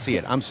 you can't see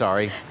it. I'm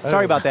sorry.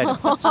 Sorry about that,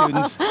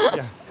 students.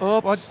 Yeah.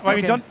 Oops. Well, I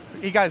mean, don't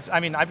you guys? I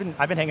mean, I've been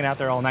hanging out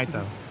there all night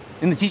though.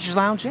 In the teacher's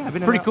lounge? Yeah, I've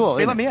been pretty cool.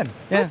 They let me in.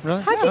 Yeah,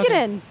 really? How'd you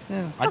get in?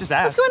 Yeah. I just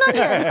asked. What's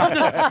going on here?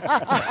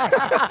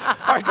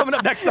 All right, coming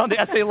up next on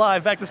the SA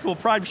Live Back to School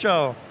Prime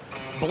Show.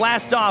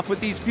 Blast off with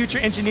these future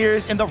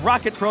engineers in the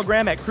rocket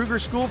program at Kruger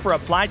School for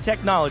Applied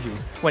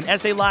Technologies when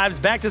SA Live's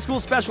Back to School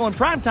special in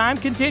Primetime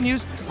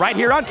continues right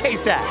here on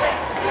KSAT.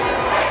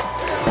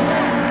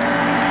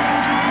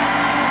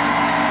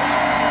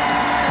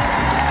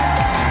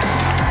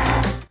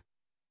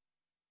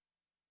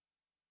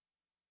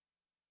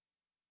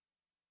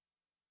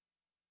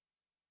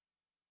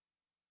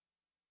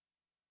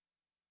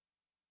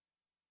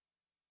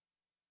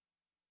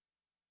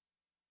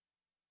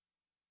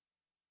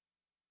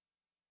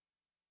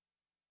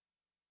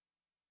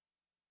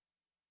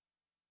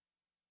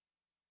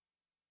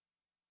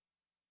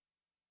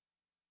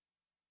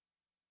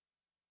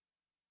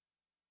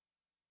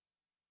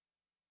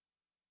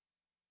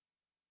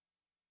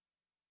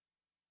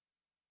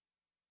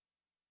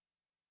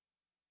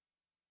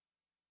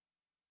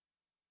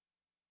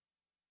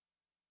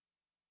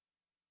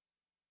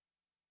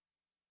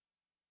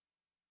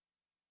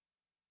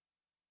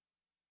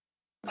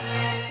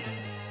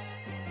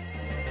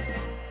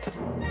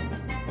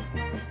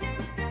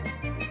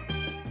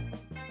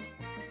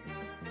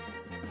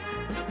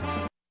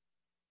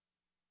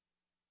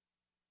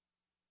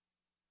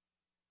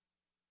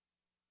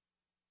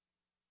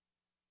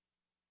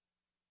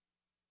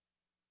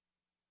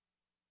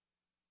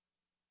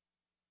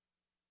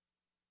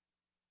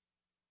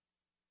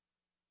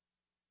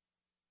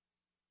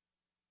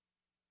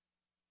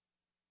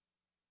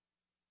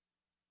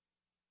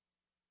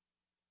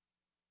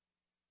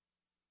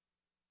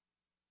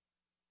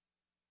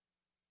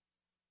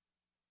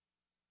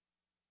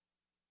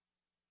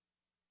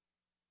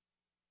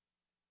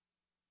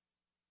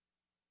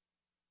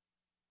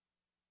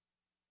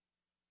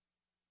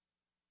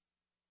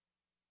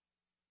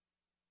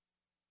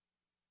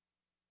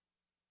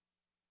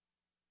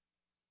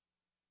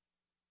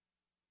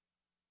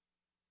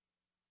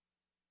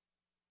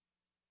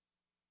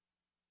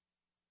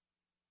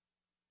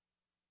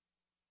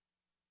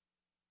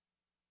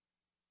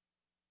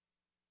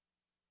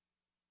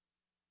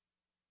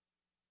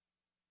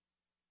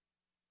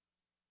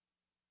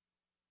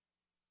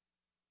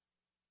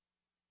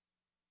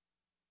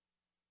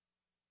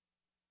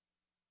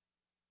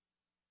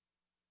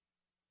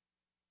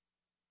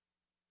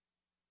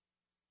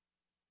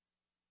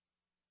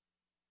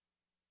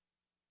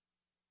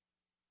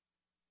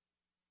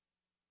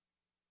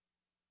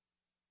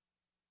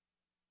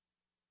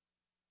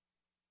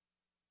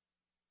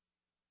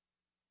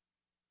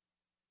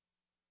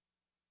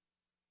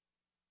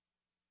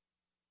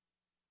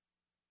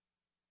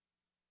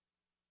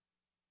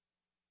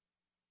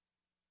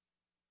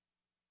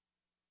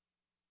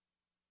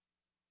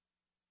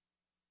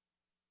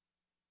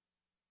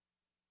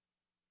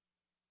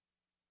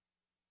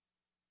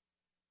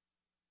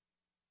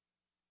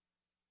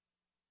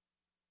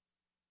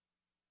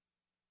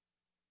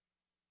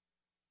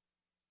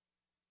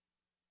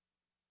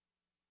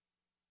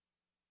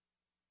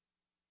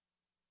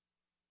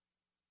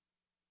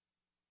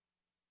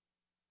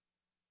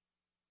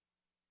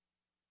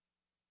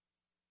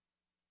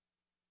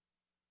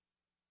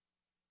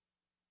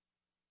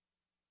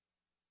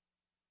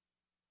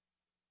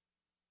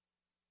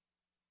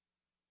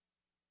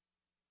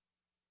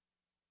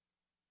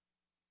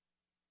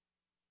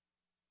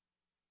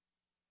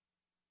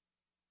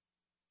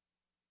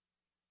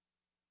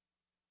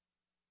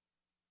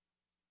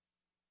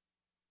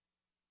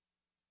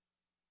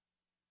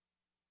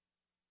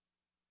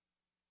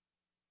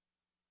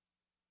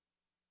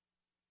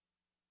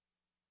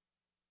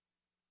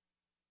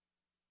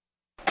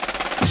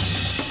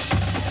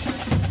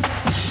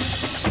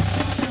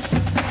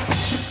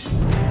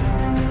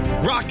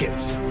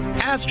 rockets,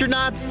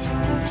 astronauts,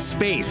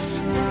 space.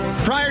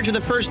 Prior to the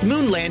first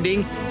moon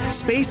landing,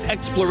 space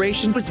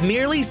exploration was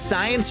merely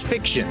science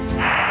fiction.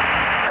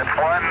 It's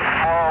one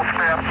small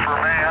step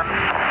for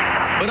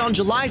man. But on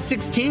July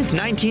 16,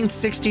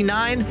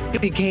 1969,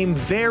 it became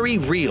very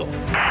real.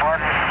 One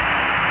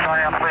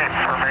giant leap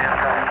for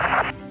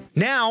mankind.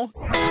 Now,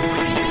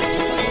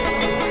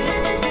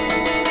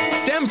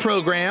 STEM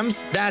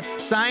programs,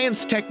 that's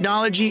science,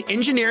 technology,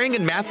 engineering,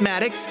 and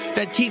mathematics,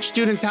 that teach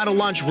students how to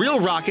launch real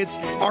rockets,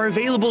 are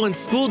available in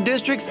school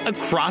districts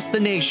across the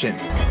nation.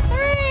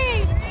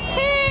 3,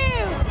 2,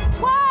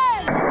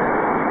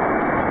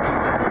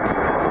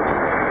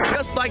 1.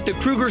 Just like the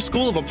Kruger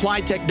School of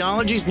Applied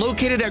Technologies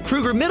located at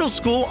Kruger Middle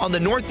School on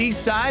the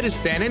northeast side of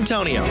San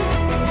Antonio.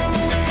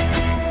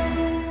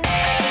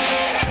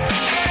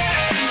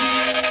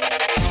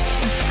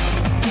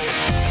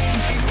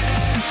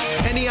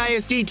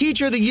 ISD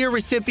Teacher of the Year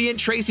recipient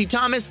Tracy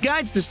Thomas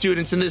guides the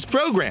students in this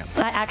program.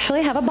 I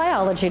actually have a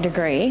biology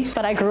degree,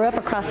 but I grew up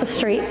across the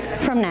street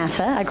from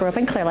NASA. I grew up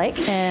in Clear Lake,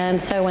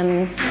 and so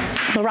when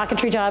the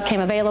rocketry job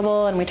came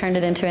available and we turned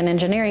it into an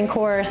engineering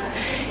course,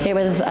 it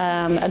was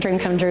a dream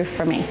come true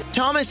for me.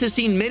 Thomas has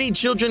seen many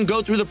children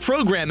go through the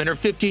program in her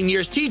 15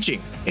 years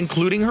teaching,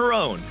 including her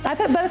own. I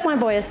put both my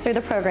boys through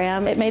the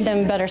program. It made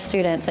them better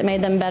students. It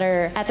made them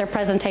better at their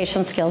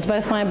presentation skills.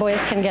 Both my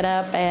boys can get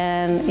up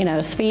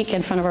and, speak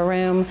in front of a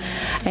room,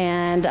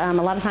 and a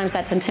lot of times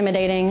that's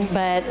intimidating,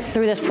 but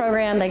through this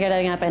program they're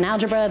getting up in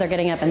algebra, they're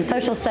getting up in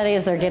social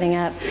studies, they're getting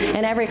up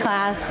in every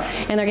class,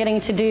 and they're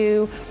getting to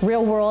do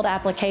real world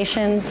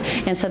applications,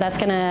 and so that's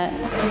going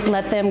to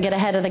let them get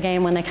ahead of the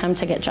game when they come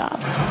to get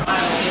jobs.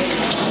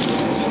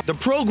 The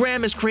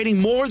program is creating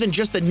more than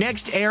just the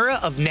next era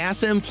of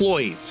NASA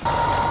employees.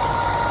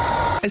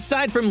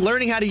 Aside from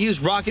learning how to use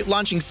rocket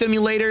launching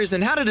simulators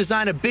and how to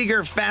design a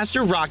bigger,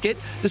 faster rocket,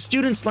 the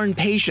students learn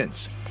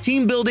patience,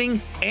 team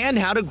building, and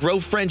how to grow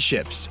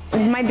friendships.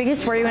 My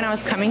biggest worry when I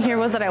was coming here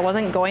was that I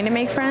wasn't going to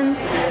make friends.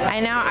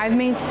 And now I've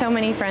made so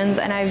many friends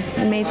and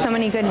I've made so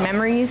many good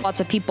memories. Lots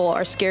of people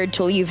are scared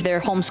to leave their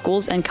home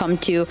schools and come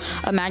to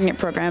a magnet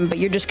program, but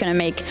you're just going to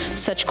make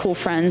such cool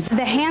friends.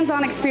 The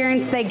hands-on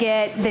experience they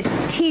get, the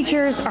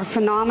teachers are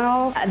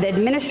phenomenal, the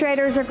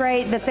administrators are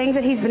great, the things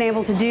that he's been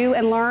able to do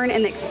and learn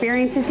and the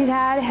experiences he's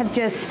had have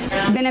just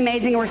been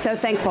amazing, and we're so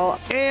thankful.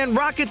 And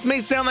rockets may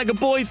sound like a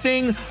boy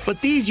thing,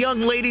 but these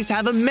young ladies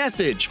have a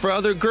message for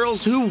other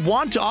girls who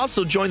want to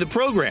also join the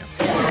program.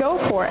 Go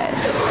for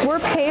it. We're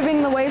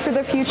paving the way for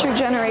the future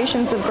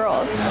generations of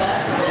girls.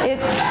 It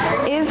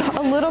is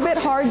a little bit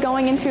hard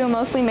going into a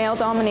mostly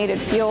male-dominated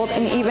field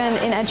and even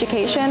in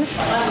education,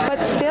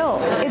 but still,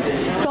 it's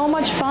so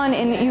much fun,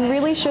 and you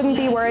really shouldn't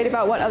be worried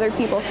about what other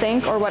people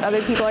think or what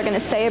other people are going to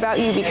say about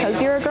you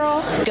because you're a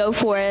girl. Go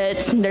for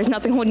it. There's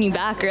nothing holding you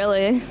back,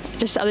 really.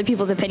 Just other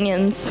people's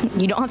opinions.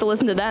 You don't have to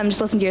listen to them,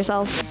 just listen to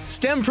yourself.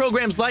 STEM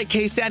programs like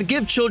KSAT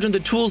give children the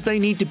tools they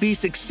need to be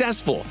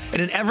successful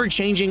in an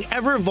ever-changing,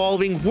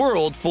 ever-evolving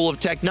world full of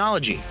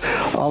technology.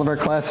 All of our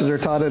classes are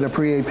taught at a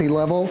pre-AP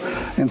level,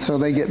 and so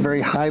they get very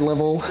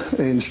high-level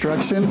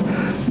instruction.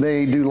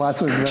 They do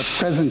lots of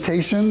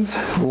presentations,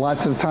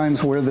 lots of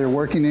times where they're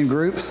working in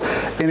groups,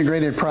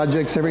 integrated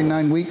projects every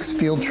 9 weeks,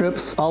 field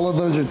trips. All of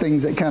those are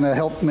things that kind of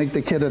help make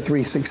the kid a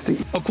 360.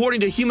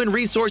 According to human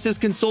resources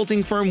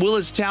consulting firm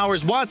Willis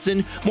Towers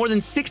Watson, more than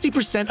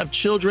 60% of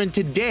children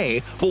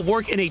today will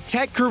work in a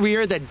tech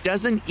career that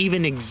doesn't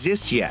even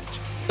exist yet.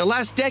 The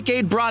last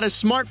decade brought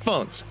us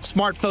smartphones,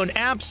 smartphone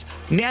apps,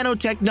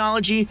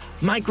 nanotechnology,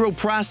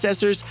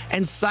 microprocessors,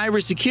 and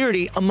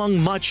cybersecurity, among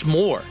much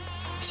more.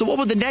 So what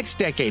will the next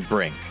decade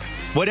bring?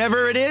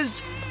 Whatever it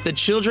is, the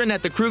children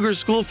at the Kruger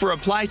School for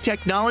Applied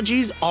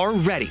Technologies are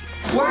ready.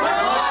 We're more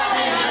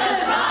than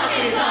just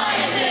rocket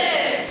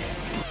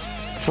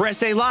scientists! For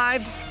SA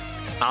Live,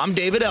 I'm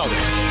David Elder.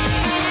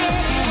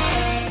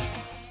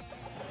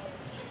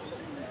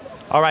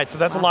 All right, so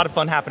that's a lot of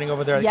fun happening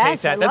over there at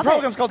Yes, KSAT. I The love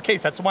program's called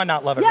KSAT, so why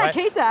not love it, Yeah, right?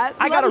 KSAT.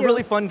 I got a Love you.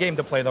 really fun game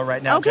to play, though,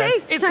 right now, Okay,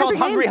 Jen. It's time called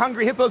for game.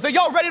 Hungry Hippos. Are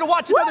y'all ready to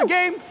watch another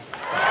game? All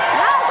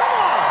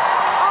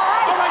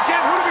right,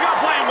 Jen, who do we got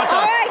playing with us?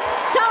 All right,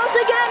 tell us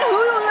again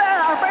who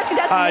our first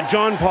contestant is.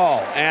 John Paul.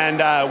 And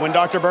when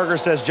Dr. Berger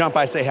says jump,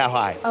 I say how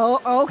high. Oh,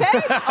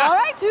 okay. All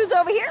right, who's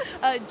over here?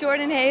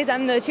 Jordan Hayes.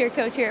 I'm the cheer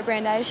coach here at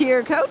Brandeis.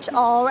 Cheer coach.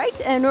 All right,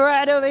 and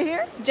right over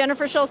here.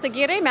 Jennifer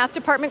Schulz-Aguirre, math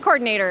department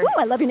coordinator. Ooh,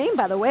 I love your name,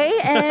 by the way.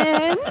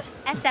 And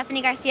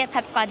Stephanie Garcia,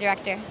 Pep Squad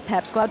director.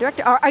 Pep Squad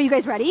director. Are you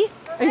guys ready?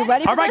 Are you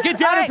ready for All right, this?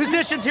 get down All in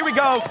positions. Here we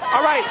go.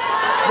 All right,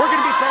 we're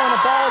going to be throwing a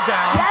ball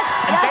down,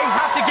 and they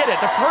have to get it.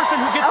 The person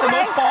who gets the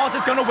most balls is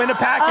going to win a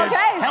package.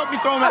 Okay. Help me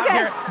throw them out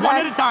here. One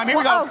at a time. Here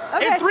we go.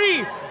 In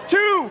 3,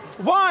 2,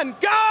 1,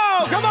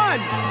 go! Come on!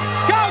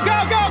 Go, go,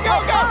 go,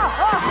 go, go!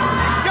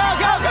 Go,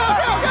 go, go,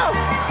 go, go!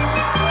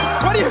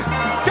 What do you...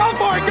 Go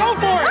for it, go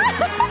for it!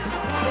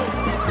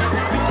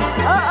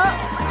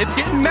 It's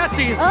getting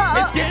messy.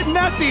 It's getting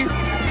messy.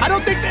 I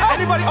don't think that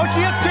anybody... Oh, she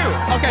has 2.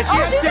 Okay, she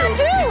has 2.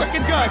 She's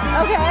looking good.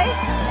 Okay.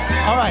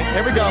 All right, here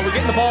we go. We're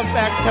getting the balls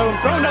back. Throw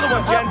another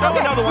one, Jen. Throw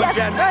another one,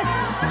 Jen.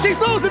 She's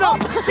losing them.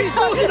 She's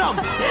losing them.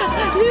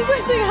 He's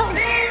losing them.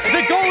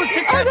 The goal is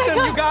to catch them,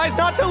 you guys,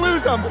 not to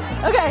lose them.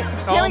 Okay,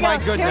 here we go. my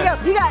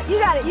goodness. Here we go. You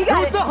got it. You got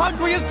Who's it. the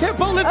hungriest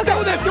hippo? Let's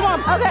do this. Come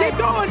on. Okay. Keep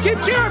going. Keep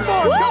cheering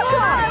for him. Woo!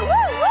 Come on.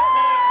 Woo! Woo!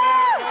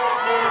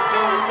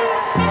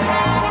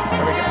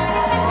 There we go.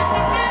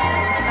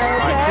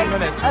 All right, 2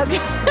 minutes. Okay.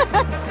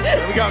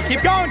 There we go.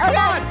 Keep going. Come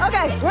on.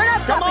 Okay, we're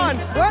not Come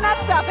stopping. on. We're not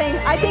stopping.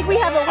 I think we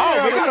have a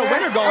winner. Oh, we got a over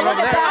winner here. going Look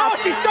over at there. that.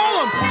 Oh, she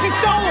stole him. She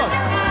stole him.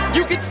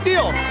 You can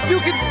steal.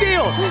 You can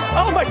steal.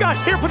 Oh my gosh.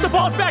 Here, put the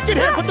balls back in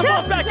here. Put the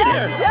balls back in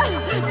here.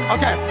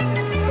 Okay.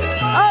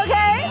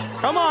 Okay.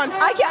 Come on.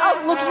 I can't.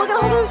 Oh, look at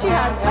all those she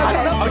has.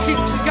 Okay. Oh, she's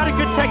got a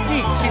good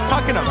technique. She's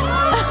tucking them.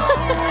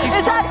 Is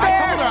that fair? I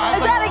told her. I was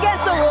Is that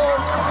against the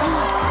rules?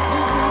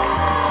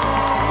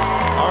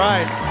 All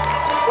right.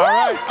 All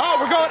right. Oh,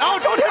 we're going. Oh,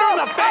 don't hit her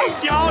in the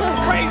face, y'all. You're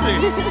crazy.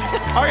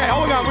 Okay,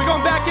 hold on. We're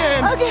going back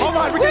in. Okay. Hold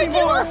on. We're getting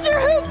You more. lost your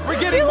hoop. We're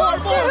getting you more.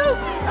 lost your hoop.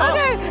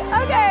 Okay.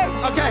 Okay.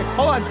 Okay,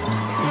 hold on.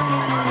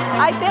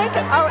 I think.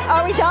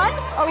 Are we done?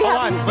 Are we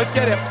Hold happy? on. Let's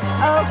get it.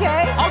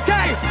 Okay.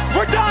 Okay.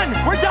 We're done.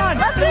 We're done.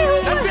 Let's see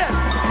who That's won. it.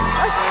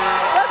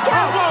 Let's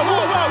count. Whoa,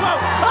 whoa, whoa, whoa.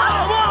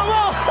 Whoa, whoa,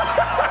 whoa.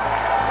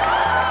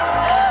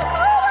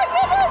 Oh my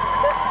goodness.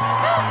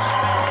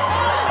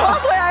 All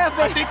the way up.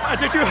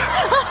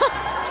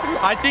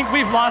 I think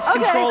we've lost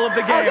control of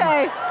the game.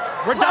 Okay.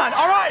 We're done.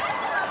 All right.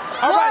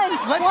 All right.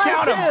 Let's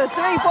count them. 1, 2,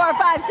 3, 4,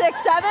 5,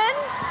 6, 7.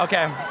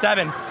 Okay,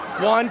 7.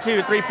 1,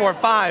 2, 3, 4,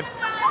 5.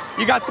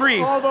 You got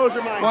 3. All those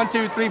are mine. 1,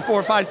 2, 3,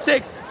 4, 5,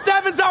 6.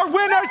 7's our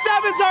winner.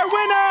 7's our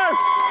winner.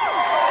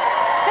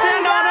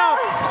 Stand on up.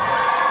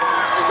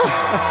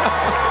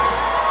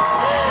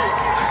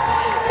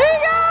 Here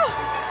you go.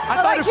 I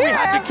thought if we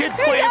had the kids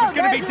play, it was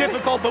going to be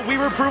difficult, but we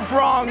were proved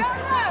wrong.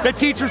 The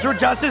teachers were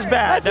just as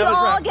bad. But That you was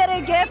all right. get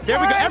a gift There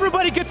we go. card.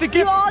 Everybody gets a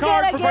gift You all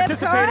card get a for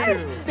gift participating.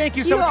 card. Thank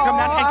you so much for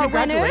coming out, and all are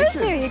winners.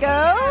 congratulations. There you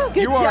go.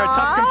 Good You job. are a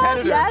tough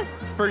competitor. Yes.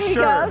 For There you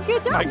sure. go.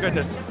 Good job. My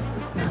goodness.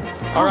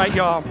 All right,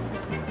 y'all.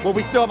 Well,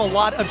 we still have a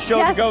lot of show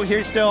to Yes. go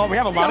here still. We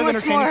have a lot So of much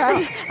entertaining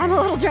more. stuff. I'm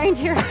a little drained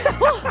here.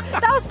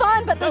 That was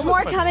fun, but there's was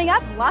more fun. coming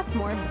up. Lots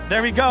more.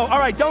 There we go. All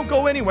right, don't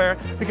go anywhere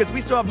because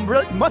we still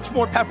have much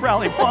more pep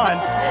rally fun.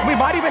 We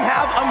might even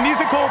have a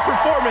musical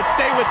performance.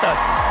 Stay with us.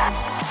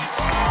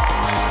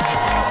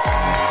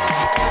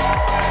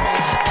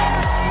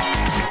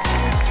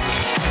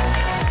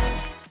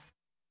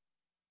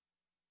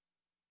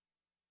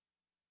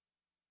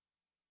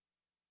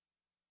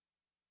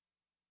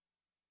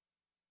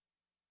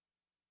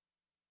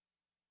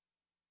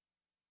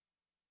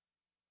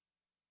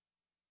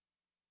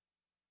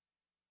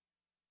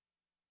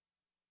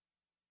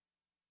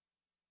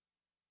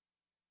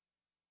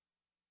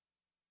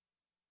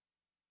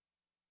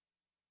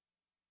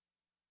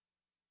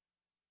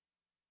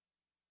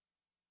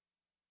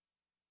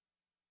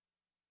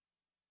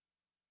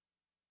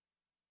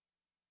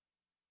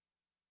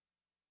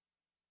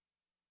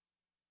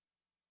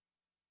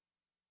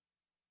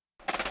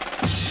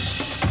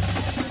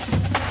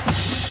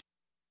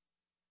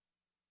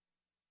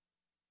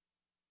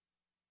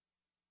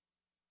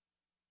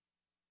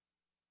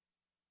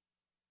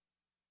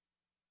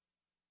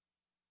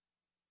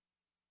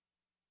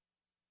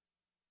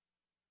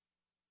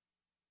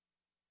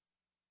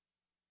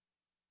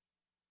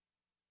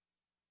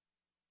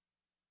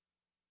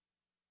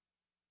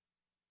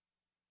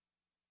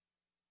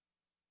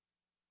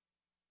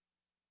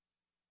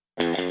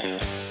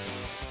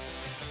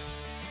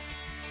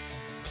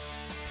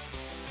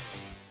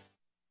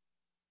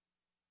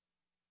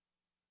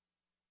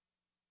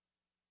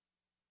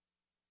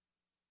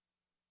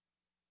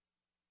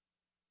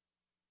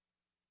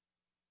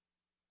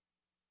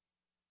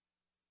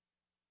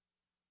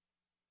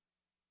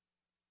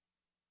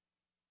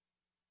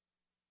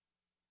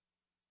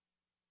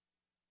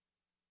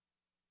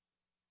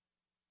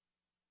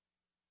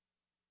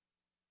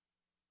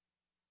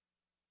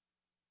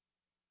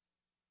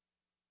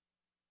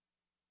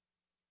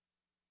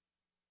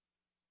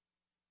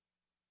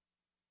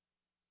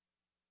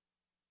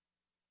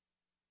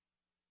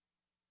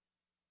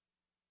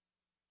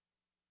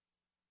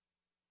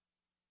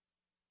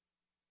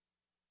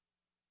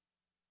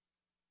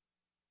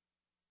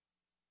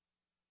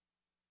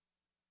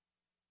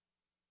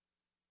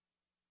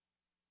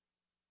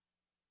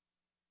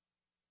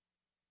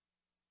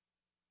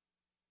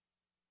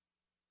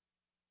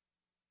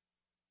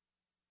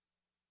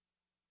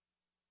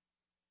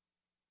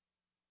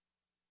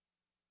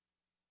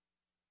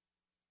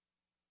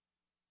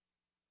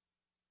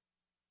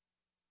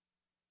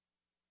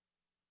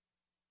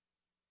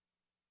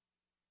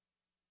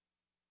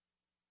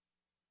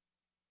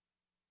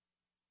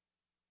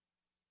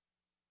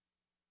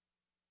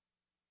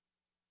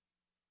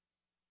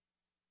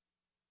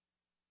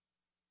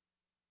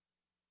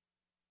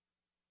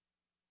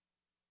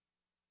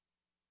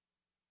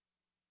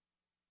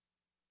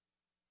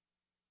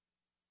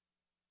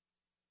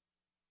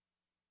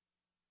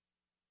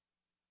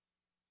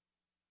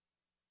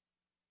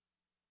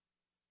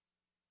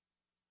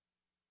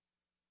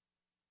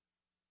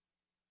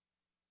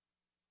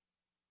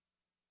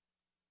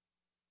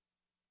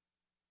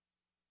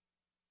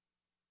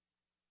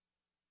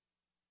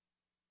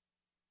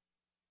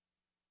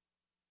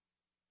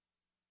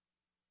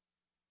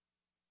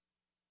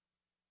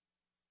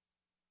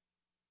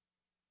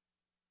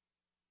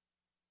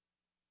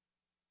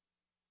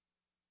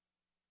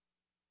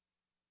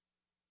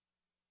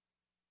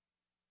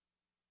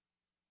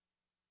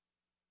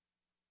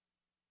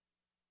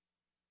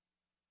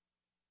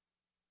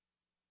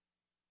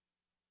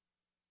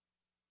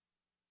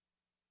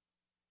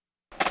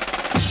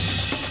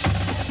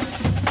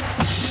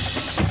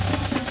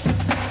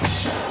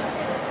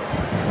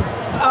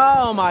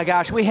 Oh my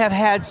gosh, we have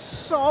had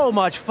so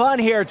much fun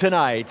here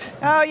tonight.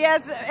 Oh,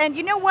 yes. And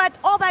you know what?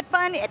 All that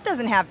fun, it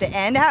doesn't have to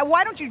end.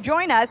 Why don't you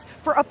join us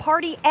for a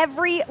party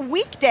every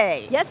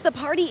weekday? Yes, the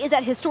party is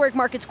at Historic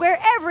Market Square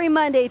every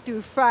Monday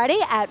through Friday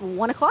at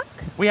 1 o'clock.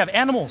 We have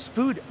animals,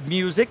 food,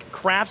 music,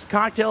 crafts,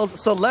 cocktails,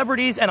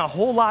 celebrities, and a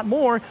whole lot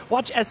more.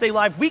 Watch SA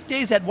Live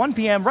weekdays at 1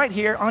 p.m. right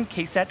here on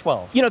KSAT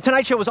 12. You know,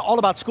 tonight's show was all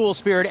about school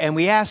spirit, and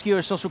we ask you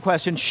a social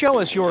question.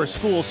 Show us your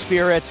school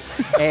spirit.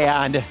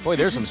 And, boy,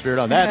 there's some spirit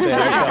on that thing.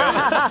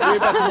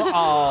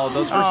 Oh,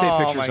 those first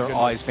day pictures are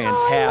always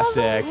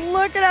fantastic. Oh,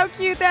 look at how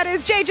cute that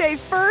is.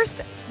 JJ's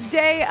first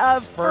day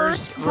of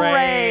first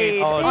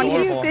grade on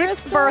his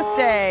 6th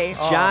birthday.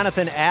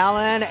 Jonathan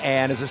Allen,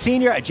 and as a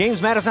senior at James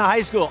Madison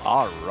High School.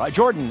 All right,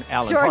 Jordan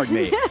Allen, pardon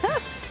me.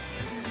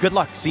 Good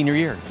luck, senior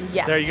year.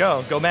 Yes. There you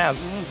go. Go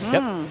Mavs.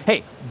 Yep.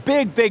 Hey,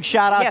 big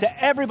shout out to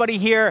everybody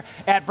here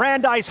at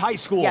Brandeis High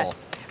School.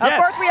 Yes. Of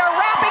course, we are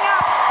wrapping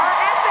up our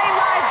SA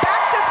Live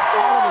Back to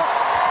School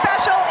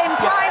special in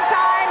prime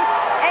time,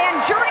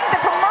 and during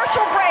the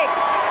commercial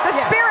breaks, the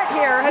spirit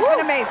here has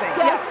been amazing.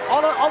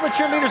 All the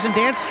cheerleaders and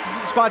dance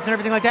squads and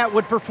everything like that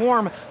would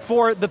perform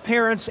for the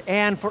parents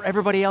and for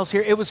everybody else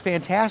here. It was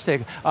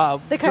fantastic.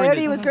 The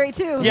Coyote was great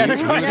too. Yeah, the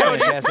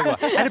Coyote.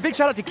 And a big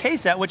shout out to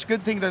KSAT, which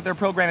good thing that their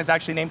program is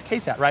actually named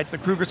KSAT, right? It's the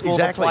Kruger School of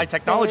Applied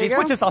Technologies,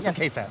 which is also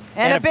KSAT.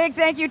 And a big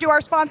thank you to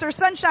our sponsor,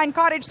 Sunshine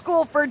Cottage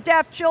School for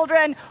Deaf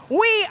Children.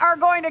 We are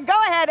going to go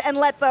ahead and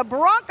let the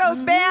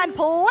Broncos band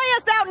play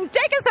us out and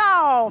take us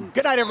home.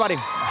 Good night, everybody.